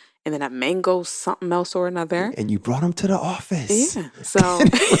margarita and then a mango something else or another. And you brought them to the office. Yeah. So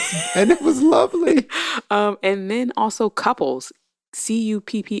and it was lovely. And then also Couples,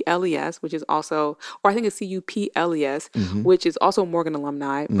 Cupples, which is also, or I think it's Cupples, which is also Morgan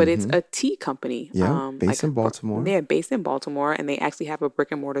alumni, but it's a tea company. Yeah, based in Baltimore. They're based in Baltimore, and they actually have a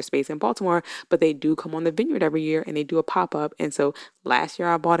brick and mortar space in Baltimore, but they do come on the Vineyard every year, and they do a pop-up. And so last year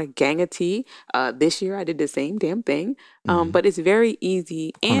I bought a gang of tea. This year I did the same damn thing. But it's very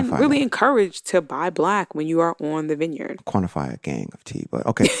easy and really encouraged to buy Black when you are on the Vineyard. Quantify a gang of tea, but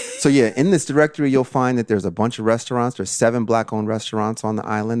okay. So yeah, in this directory, you'll find that there's a bunch of restaurants. There's 7 Black-owned restaurants on the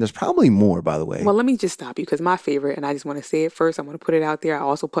island. There's probably more, by the way. Well, let me just stop you because my favorite, and I just want to say it first, I'm going to put it out there. I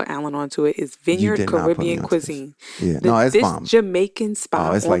also put Alan onto it, is Vineyard Caribbean Cuisine. Yeah, it's bomb. This Jamaican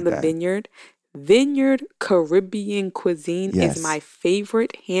spot it's on like the that. Vineyard. Vineyard Caribbean Cuisine is my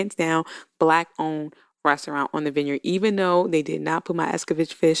favorite, hands down, Black-owned restaurant on the Vineyard, even though they did not put my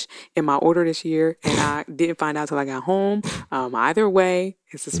escovitch fish in my order this year, and I didn't find out till I got home. Either way,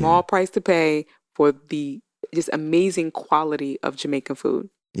 it's a small price to pay for the just amazing quality of Jamaican food.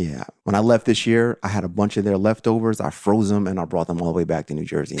 Yeah. When I left this year, I had a bunch of their leftovers. I froze them and I brought them all the way back to New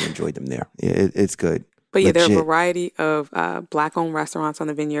Jersey and enjoyed them there. Yeah, it's good. But yeah, there are a variety of Black-owned restaurants on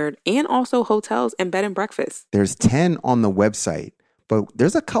the Vineyard and also hotels and bed and breakfast. There's 10 on the website. But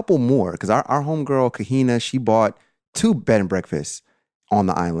there's a couple more because our homegirl, Kahina, she bought 2 bed and breakfasts on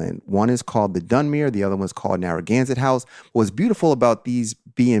the island. One is called the Dunmere. The other one's called Narragansett House. What's beautiful about these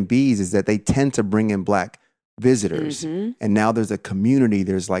B&Bs is that they tend to bring in Black visitors. And now there's a community.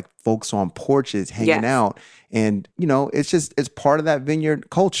 There's like folks on porches hanging out. And, it's part of that Vineyard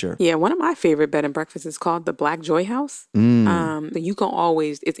culture. Yeah, one of my favorite bed and breakfasts is called the Black Joy House. You can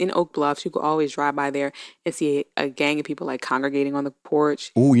always, it's in Oak Bluffs. You can always drive by there and see a gang of people like congregating on the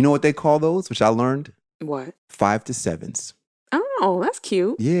porch. Ooh, you know what they call those, which I learned? What? 5 to 7s. Oh, that's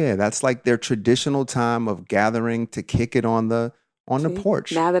cute. Yeah, that's like their traditional time of gathering to kick it on the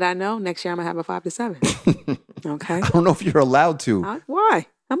porch. Now that I know, next year I'm going to have a 5 to 7. Okay. I don't know if you're allowed to. Why?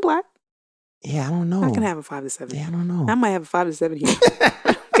 I'm Black. Yeah, I don't know. I can have a 5 to 7. Yeah, I don't know. I might have a 5 to 7 here.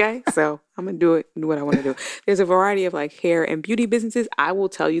 Okay, so I'm going to do what I want to do. There's a variety of like hair and beauty businesses. I will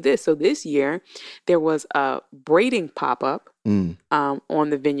tell you this. So this year there was a braiding pop-up on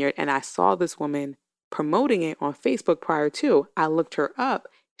the Vineyard, and I saw this woman promoting it on Facebook prior to. I looked her up.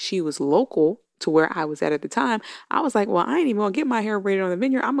 She was local to where I was at the time. I was like, well, I ain't even going to get my hair braided on the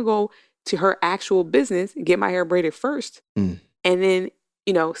Vineyard. I'm going to go to her actual business and get my hair braided first. And then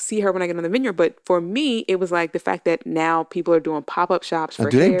see her when I get on the Vineyard. But for me, it was like the fact that now people are doing pop-up shops for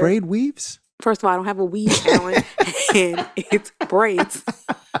do hair. they braid weaves? First of all, I don't have a weave, Alan, and it's braids.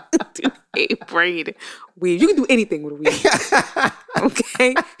 a braid weave. You can do anything with a weave.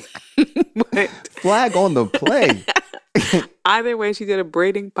 Okay? But Flag on the play. either way, she did a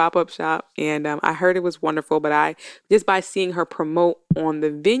braiding pop-up shop, and I heard it was wonderful, but just by seeing her promote on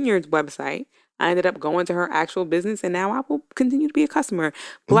the Vineyard's website, I ended up going to her actual business, and now I will continue to be a customer.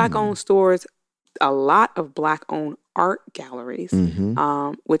 Black-owned stores, a lot of Black-owned art galleries,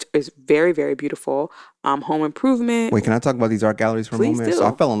 which is very, very beautiful. Home improvement. Wait, can I talk about these art galleries for a Please moment? do. So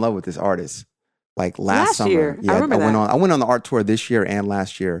I fell in love with this artist like last summer. year. Yeah, I remember that. I went on the art tour this year and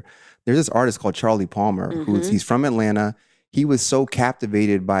last year. There's this artist called Charlie Palmer, he's from Atlanta. He was so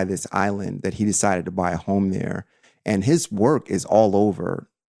captivated by this island that he decided to buy a home there. And his work is all over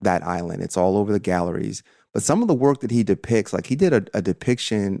that island. It's all over the galleries. But some of the work that he depicts, like he did a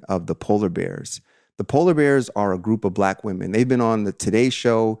depiction of the polar bears. The polar bears are a group of Black women. They've been on the Today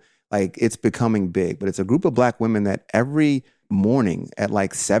Show. Like, it's becoming big. But it's a group of Black women that every morning at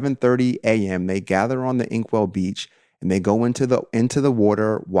like 7:30 a.m., they gather on the Inkwell Beach and they go into the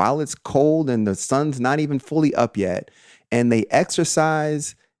water while it's cold and the sun's not even fully up yet. And they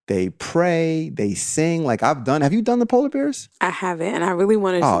exercise, they pray, they sing. Like I've done. Have you done the polar bears? I haven't, and I really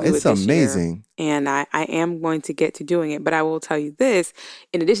wanted to do it it's this amazing. year. And I am going to get to doing it. But I will tell you this,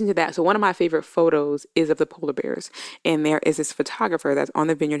 in addition to that, so one of my favorite photos is of the polar bears. And there is this photographer that's on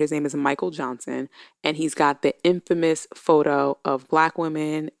the Vineyard. His name is Michael Johnson. And he's got the infamous photo of Black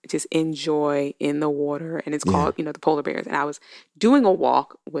women just enjoy in the water. And it's called, the polar bears. And I was doing a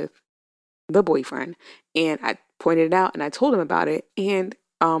walk with the boyfriend. And I pointed it out and I told him about it. And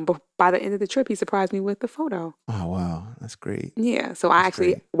but by the end of the trip, he surprised me with the photo. Oh, wow. That's great. Yeah. So I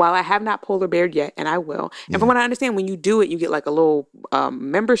actually, while I have not polar beared yet, and I will, and from what I understand, when you do it, you get like a little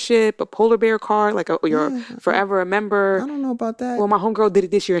membership, a polar bear card, like you're forever a member. I don't know about that. Well, my homegirl did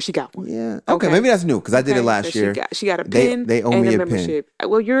it this year and she got one. Yeah. Okay. Maybe that's new because I did it last year. She got a pin. They owe and me a a membership. pin.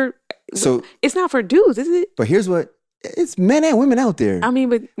 Well, so it's not for dudes, is it? But here's what. It's men and women out there. I mean,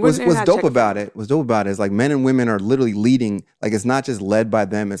 but what's dope about it is like men and women are literally leading. Like it's not just led by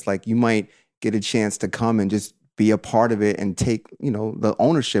them. It's like you might get a chance to come and just be a part of it and take, the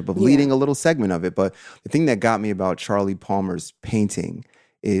ownership of leading a little segment of it. But the thing that got me about Charlie Palmer's painting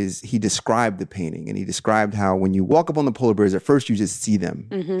is he described the painting and he described how when you walk up on the polar bears, at first you just see them.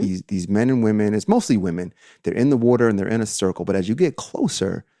 These men and women, it's mostly women. They're in the water and they're in a circle. But as you get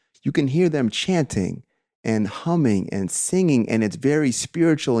closer, you can hear them chanting and humming and singing, and it's very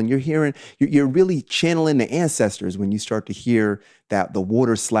spiritual. And you're really channeling the ancestors when you start to hear that the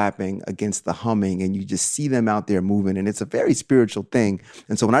water slapping against the humming, and you just see them out there moving, and it's a very spiritual thing.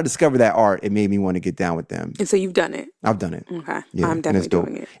 And so when I discovered that art, it made me want to get down with them. And so you've done it. I've done it. Okay, yeah, I'm definitely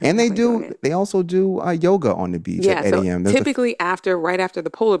doing it. And they also do yoga on the beach at 8 a.m. So typically right after the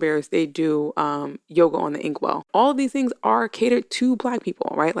polar bears, they do yoga on the Inkwell. All of these things are catered to Black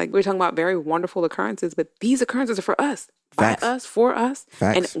people, right? Like we're talking about very wonderful occurrences, but these occurrences are for us, by us, for us.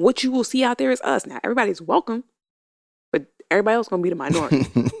 Facts. And what you will see out there is us. Now, everybody's welcome, but everybody else going to be the minority.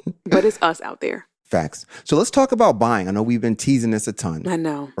 But it's us out there. Facts. So let's talk about buying. I know we've been teasing this a ton. I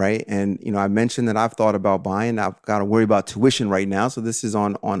know. Right? And, I mentioned that I've thought about buying. I've got to worry about tuition right now. So this is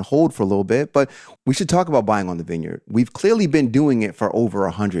on hold for a little bit. But we should talk about buying on the Vineyard. We've clearly been doing it for over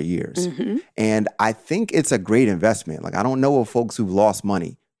 100 years. And I think it's a great investment. Like, I don't know of folks who've lost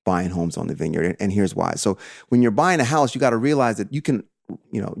money buying homes on the Vineyard. And here's why. So when you're buying a house, you got to realize that you can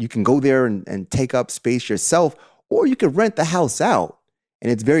go there and take up space yourself, or you could rent the house out.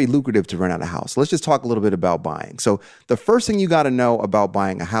 And it's very lucrative to rent out a house. So let's just talk a little bit about buying. So the first thing you got to know about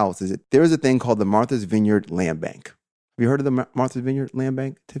buying a house is that there is a thing called the Martha's Vineyard Land Bank. Have you heard of the Martha's Vineyard Land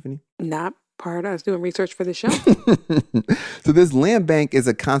Bank, Tiffany? Not part of us doing research for the show. So this land bank is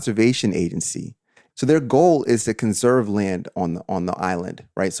a conservation agency. So their goal is to conserve land on the island,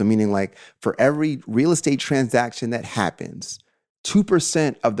 right? So meaning like for every real estate transaction that happens,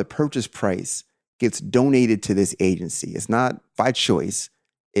 2% of the purchase price gets donated to this agency. It's not by choice,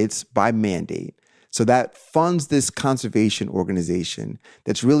 it's by mandate. So that funds this conservation organization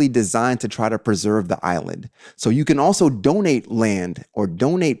that's really designed to try to preserve the island. So you can also donate land or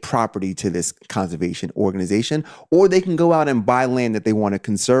donate property to this conservation organization, or they can go out and buy land that they want to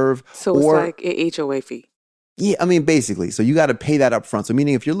conserve. So it's like an HOA fee. Yeah, I mean, basically. So you got to pay that up front. So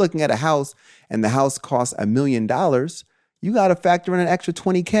meaning if you're looking at a house and the house costs $1 million, you got to factor in an extra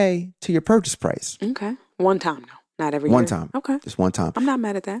 $20K to your purchase price. Okay. One time, though. Not every year. One time. Okay. Just one time. I'm not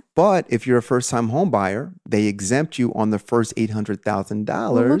mad at that. But if you're a first-time home buyer, they exempt you on the first $800,000.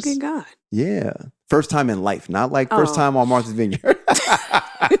 Well, look at God. Yeah. First time in life, not like first time on Martha's Vineyard.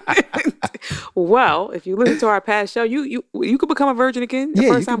 Well, if you listen to our past show, you could become a virgin again. The Yeah,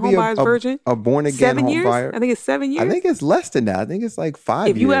 first you time could be home buyer's virgin. a born again 7 home years? buyer. I think it's 7 years. I think it's less than that. I think it's like 5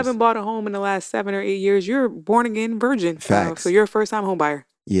 years. If you haven't bought a home in the last 7 or 8 years, you're born again virgin. Facts. So you're a first time home buyer.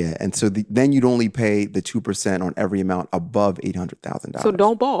 Yeah, and so then you'd only pay the 2% on every amount above $800,000. So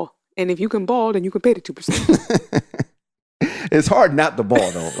don't ball. And if you can ball, then you can pay the 2%. It's hard not to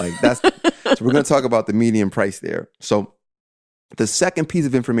ball though. Like that's so we're going to talk about the median price there. So the second piece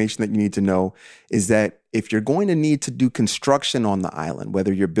of information that you need to know is that if you're going to need to do construction on the island,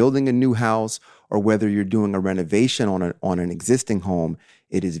 whether you're building a new house or whether you're doing a renovation on an existing home,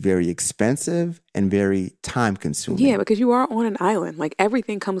 it is very expensive and very time consuming. Yeah, because you are on an island. Like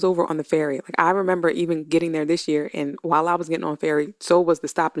everything comes over on the ferry. Like I remember even getting there this year, and while I was getting on ferry, so was the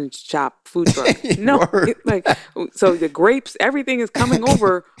Stop and Shop food truck. So the grapes, everything is coming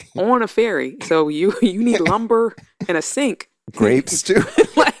over on a ferry. So you need lumber and a sink. Grapes too.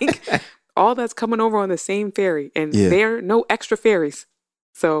 Like all that's coming over on the same ferry, and there are no extra ferries.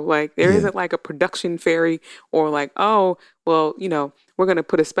 So like there isn't like a production ferry or like, oh, well, we're going to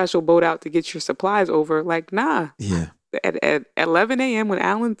put a special boat out to get your supplies over. Like, nah. Yeah. At 11 a.m. when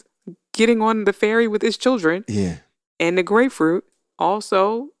Alan's getting on the ferry with his children and the grapefruit,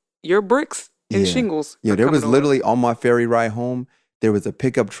 also your bricks and shingles. Yeah, there was literally on my ferry ride home, there was a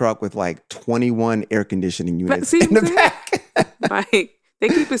pickup truck with like 21 air conditioning units in the back. Like, they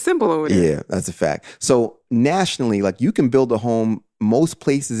keep it simple over there. Yeah, that's a fact. So nationally, like you can build a home most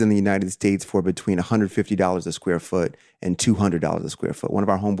places in the United States for between $150 a square foot and $200 a square foot. One of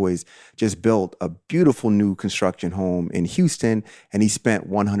our homeboys just built a beautiful new construction home in Houston, and he spent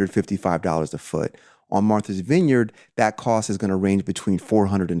 $155 a foot. On Martha's Vineyard, that cost is going to range between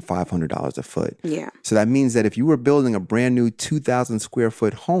 $400 and $500 a foot. Yeah. So that means that if you were building a brand new 2,000 square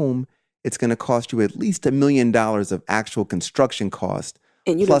foot home, it's going to cost you at least $1 million of actual construction cost.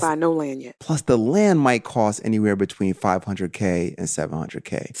 And you didn't buy no land yet. Plus, the land might cost anywhere between $500K and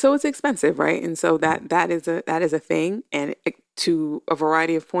 $700K. So it's expensive, right? And so that is a thing. And to a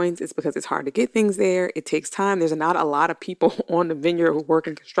variety of points, it's because it's hard to get things there. It takes time. There's not a lot of people on the vineyard who work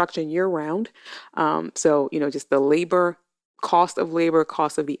in construction year round. So just the labor, cost of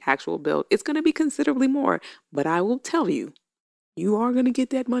the actual build, it's going to be considerably more. But I will tell you, you are going to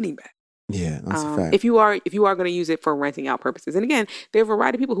get that money back. Yeah, that's a fact. If you are going to use it for renting out purposes. And again, there are a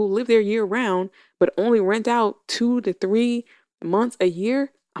variety of people who live there year round, but only rent out 2 to 3 months a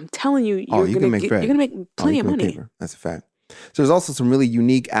year. I'm telling you, you're going to make plenty of money. That's a fact. So there's also some really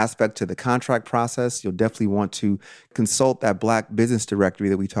unique aspect to the contract process. You'll definitely want to consult that Black business directory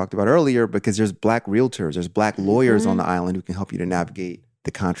that we talked about earlier, because there's Black realtors, there's Black lawyers on the island who can help you to navigate the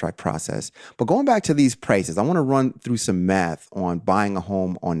contract process. But going back to these prices, I want to run through some math on buying a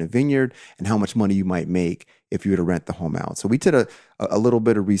home on the Vineyard and how much money you might make if you were to rent the home out. So we did a little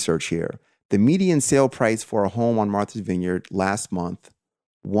bit of research here. The median sale price for a home on Martha's Vineyard last month,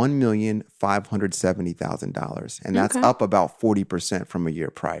 $1,570,000. And that's up about 40% from a year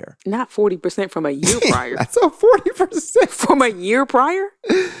prior. Not 40% from a year prior. That's up 40%. From a year prior?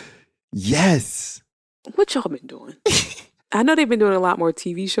 Yes. What y'all been doing? I know they've been doing a lot more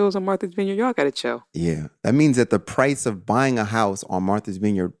TV shows on Martha's Vineyard. Y'all got to chill. Yeah. That means that the price of buying a house on Martha's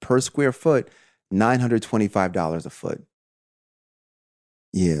Vineyard per square foot, $925 a foot.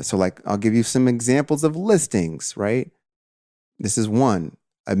 Yeah. So like, I'll give you some examples of listings, right? This is one,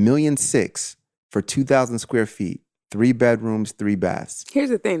 $1.6 million for 2,000 square feet, 3 bedrooms, 3 baths. Here's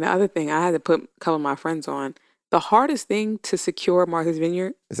the thing. The other thing I had to put a couple of my friends on. The hardest thing to secure Martha's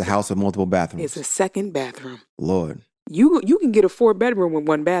Vineyard is a house with multiple bathrooms. It's a second bathroom. Lord. You can get a 4-bedroom with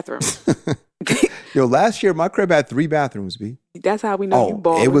 1 bathroom. Yo, last year my crib had 3 bathrooms, B. That's how we know you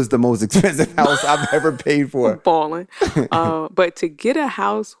balling. It was the most expensive house I've ever paid for. Balling. But to get a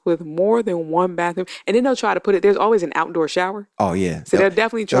house with more than 1 bathroom, and then they'll try to put it, there's always an outdoor shower. Oh, yeah. So they'll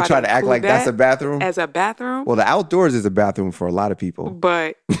definitely try to act like that's a bathroom. As a bathroom. Well, the outdoors is a bathroom for a lot of people.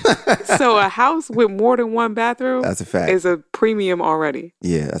 But so a house with more than 1 bathroom, that's a fact, is a premium already.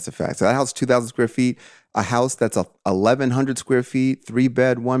 Yeah, that's a fact. So that house, 2,000 square feet. A house that's 1,100 square feet, 3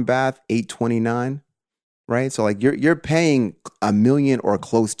 bed, 1 bath, $829. Right? So like you're paying $1 million or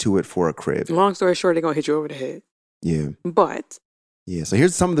close to it for a crib. Long story short, they're going to hit you over the head. Yeah. But. Yeah. So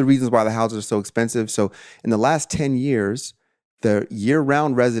here's some of the reasons why the houses are so expensive. So in the last 10 years, the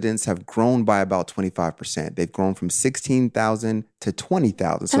year-round residents have grown by about 25%. They've grown from 16,000 to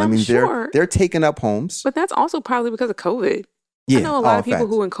 20,000. So that means they're taking up homes. But that's also probably because of COVID. Yeah. I know a lot of people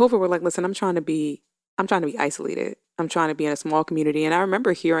who in COVID were like, listen, I'm trying to be isolated. I'm trying to be in a small community. And I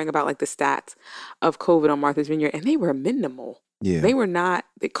remember hearing about like the stats of COVID on Martha's Vineyard, and they were minimal. Yeah. They were not,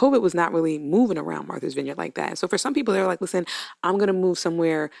 COVID was not really moving around Martha's Vineyard like that. So for some people, they were like, listen, I'm going to move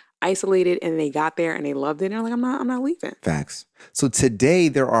somewhere isolated, and they got there and they loved it. And they're like, I'm not leaving. Facts. So today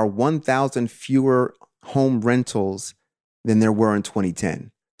there are 1,000 fewer home rentals than there were in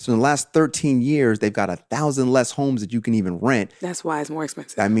 2010. So in the last 13 years, they've got 1,000 less homes that you can even rent. That's why it's more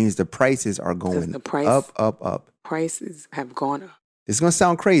expensive. That means the prices are going up. Prices have gone up. This is going to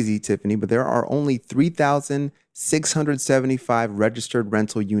sound crazy, Tiffany, but there are only 3,675 registered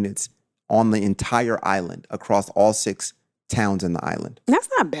rental units on the entire island across all 6 towns in the island. That's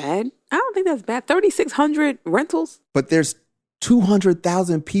not bad. I don't think that's bad. 3,600 rentals. But there's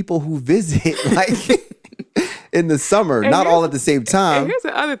 200,000 people who visit like in the summer, not all at the same time. And here's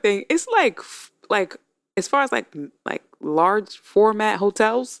the other thing. It's like as far as like large format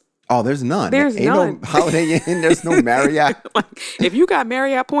hotels. Oh, there's none. There's Ain't none. no Holiday Inn. There's no Marriott. Like, if you got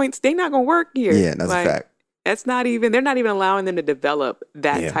Marriott points, they not gonna work here. Yeah, that's a fact. That's not even. They're not even allowing them to develop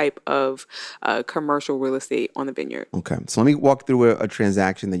that type of commercial real estate on the Vineyard. Okay, so let me walk through a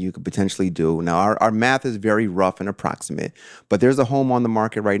transaction that you could potentially do. Now, our math is very rough and approximate, but there's a home on the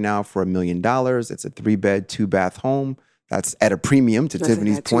market right now for $1 million. It's a 3-bed, 2-bath home. That's at a premium, to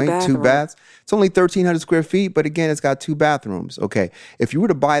Tiffany's point, 2 baths. It's only 1,300 square feet, but again, it's got 2 bathrooms. Okay, if you were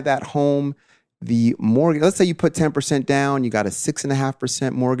to buy that home, the mortgage, let's say you put 10% down, you got a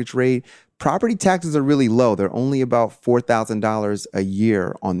 6.5% mortgage rate. Property taxes are really low. They're only about $4,000 a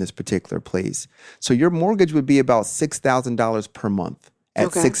year on this particular place. So your mortgage would be about $6,000 per month at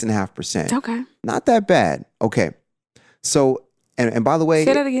 6.5%. Okay. Not that bad. Okay. So, and by the way.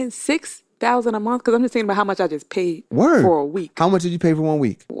 Say that again, $6,000 a month? Because I'm just thinking about how much I just paid for a week. How much did you pay for 1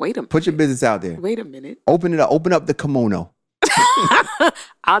 week? Wait a minute. Put your business out there. Wait a minute. Open it up. Open up the kimono.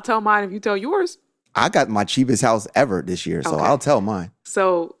 I'll tell mine if you tell yours. I got my cheapest house ever this year, so I'll tell mine.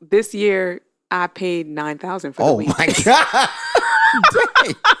 So this year I paid $9,000 for the week. Oh my God!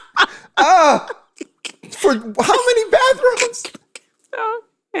 Dang. For how many bathrooms? So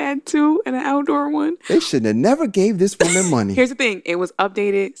I had 2 and an outdoor one. They should have never gave this woman money. Here's the thing: it was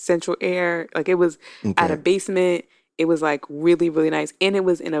updated, central air, like it was at a basement. It was like really, really nice. And it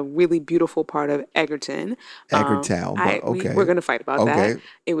was in a really beautiful part of Egerton. Okay. We're going to fight about that.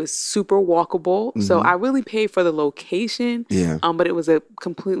 It was super walkable. Mm-hmm. So I really paid for the location. Yeah. But it was a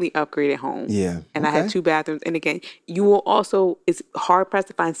completely upgraded home. Yeah. And I had 2 bathrooms. And again, you will also, it's hard pressed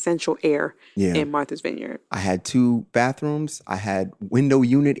to find central air in Martha's Vineyard. I had 2 bathrooms. I had window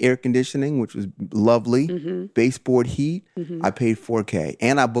unit air conditioning, which was lovely. Baseboard heat. I paid $4,000.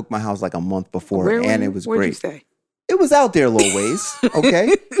 And I booked my house like a month before. It was great. Where'd you stay? It was out there a little ways,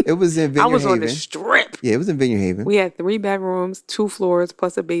 okay? It was in Vineyard Haven. I was on the Strip. Yeah, it was in Vineyard Haven. We had 3 bedrooms, 2 floors,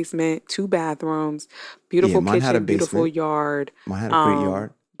 plus a basement, 2 bathrooms, beautiful kitchen, beautiful yard. Mine had a great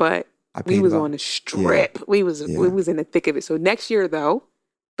yard. But we was on the Strip. Yeah. We was in the thick of it. So next year, though,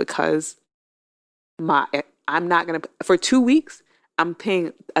 because I'm not going to, for 2 weeks, I'm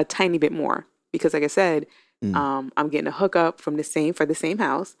paying a tiny bit more. Because like I said, I'm getting a hookup for the same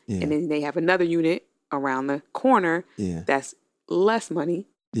house. Yeah. And then they have another unit around the corner, that's less money.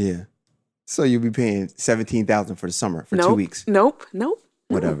 Yeah. So you'll be paying $17,000 for the summer for 2 weeks. Nope.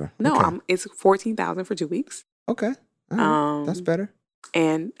 Whatever. No, okay. It's $14,000 for 2 weeks. Okay. All right. That's better.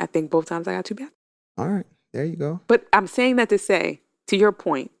 And I think both times I got 2 bathrooms. All right. There you go. But I'm saying that to say, to your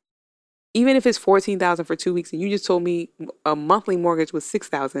point, even if it's $14,000 for 2 weeks, and you just told me a monthly mortgage was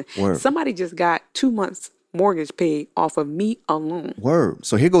 $6,000, somebody just got 2 months mortgage paid off of me alone. Word.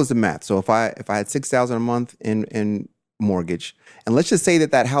 So here goes the math. So if I had $6,000 a month in mortgage, and let's just say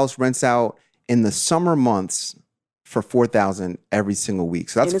that house rents out in the summer months for $4,000 every single week.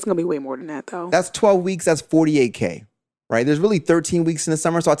 So that's, and it's gonna be way more than that though. That's 12 weeks. That's $48,000. Right? There's really 13 weeks in the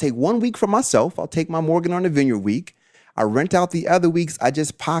summer. So I'll take 1 week for myself. I'll take my mortgage on the Vineyard week. I rent out the other weeks. I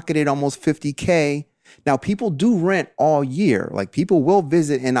just pocketed almost $50,000. Now, people do rent all year. Like, people will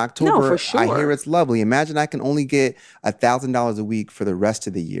visit in October. No, for sure. I hear it's lovely. Imagine I can only get $1,000 a week for the rest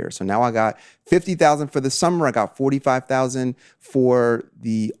of the year. So now I got $50,000 for the summer. I got $45,000 for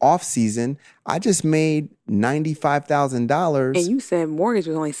the off season. I just made $95,000. And you said mortgage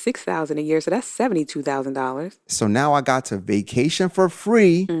was only $6,000 a year, so that's $72,000. So now I got to vacation for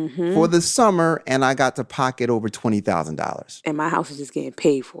free for the summer, and I got to pocket over $20,000. And my house is just getting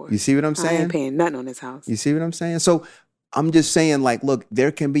paid for. You see what I'm saying? I ain't paying nothing on this house. You see what I'm saying? So I'm just saying, like, look,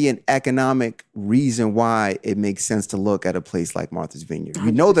 there can be an economic reason why it makes sense to look at a place like Martha's Vineyard.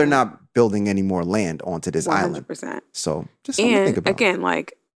 You know, they're not building any more land onto this 100%. island. So just something to think about. Again,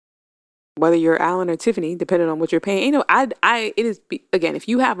 like, whether you're Alan or Tiffany, depending on what you're paying. You know, again, if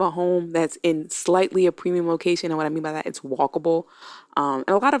you have a home that's in slightly a premium location, and what I mean by that, it's walkable. And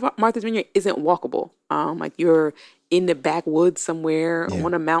a lot of Martha's Vineyard isn't walkable. Like you're in the backwoods somewhere,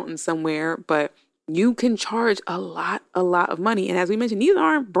 on a mountain somewhere, but you can charge a lot of money. And as we mentioned, these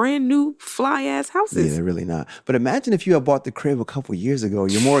aren't brand new fly ass houses. Yeah, they're really not. But imagine if you had bought the crib a couple years ago,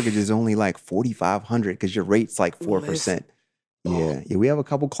 your mortgage is only like $4,500 because your rate's like 4%. Yeah, we have a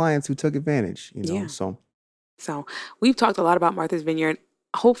couple clients who took advantage, you know. So we've talked a lot about Martha's Vineyard.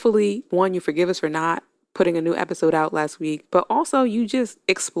 Hopefully, one, you forgive us for not putting a new episode out last week, but also you just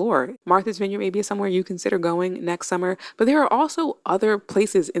explore. Martha's Vineyard maybe is somewhere you consider going next summer, but there are also other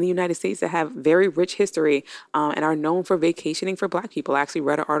places in the United States that have very rich history and are known for vacationing for Black people. I actually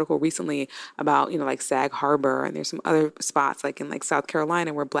read an article recently about, like Sag Harbor, and there's some other spots like in like South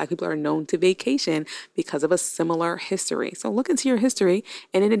Carolina where Black people are known to vacation because of a similar history. So look into your history,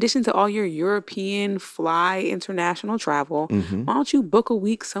 and in addition to all your European fly international travel, why don't you book a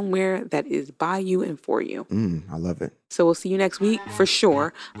week somewhere that is by you and for you. I love it. So we'll see you next week for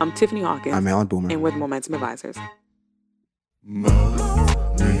sure. I'm Tiffany Hawkins. I'm Alan Boomer. And we're the Momentum Advisors.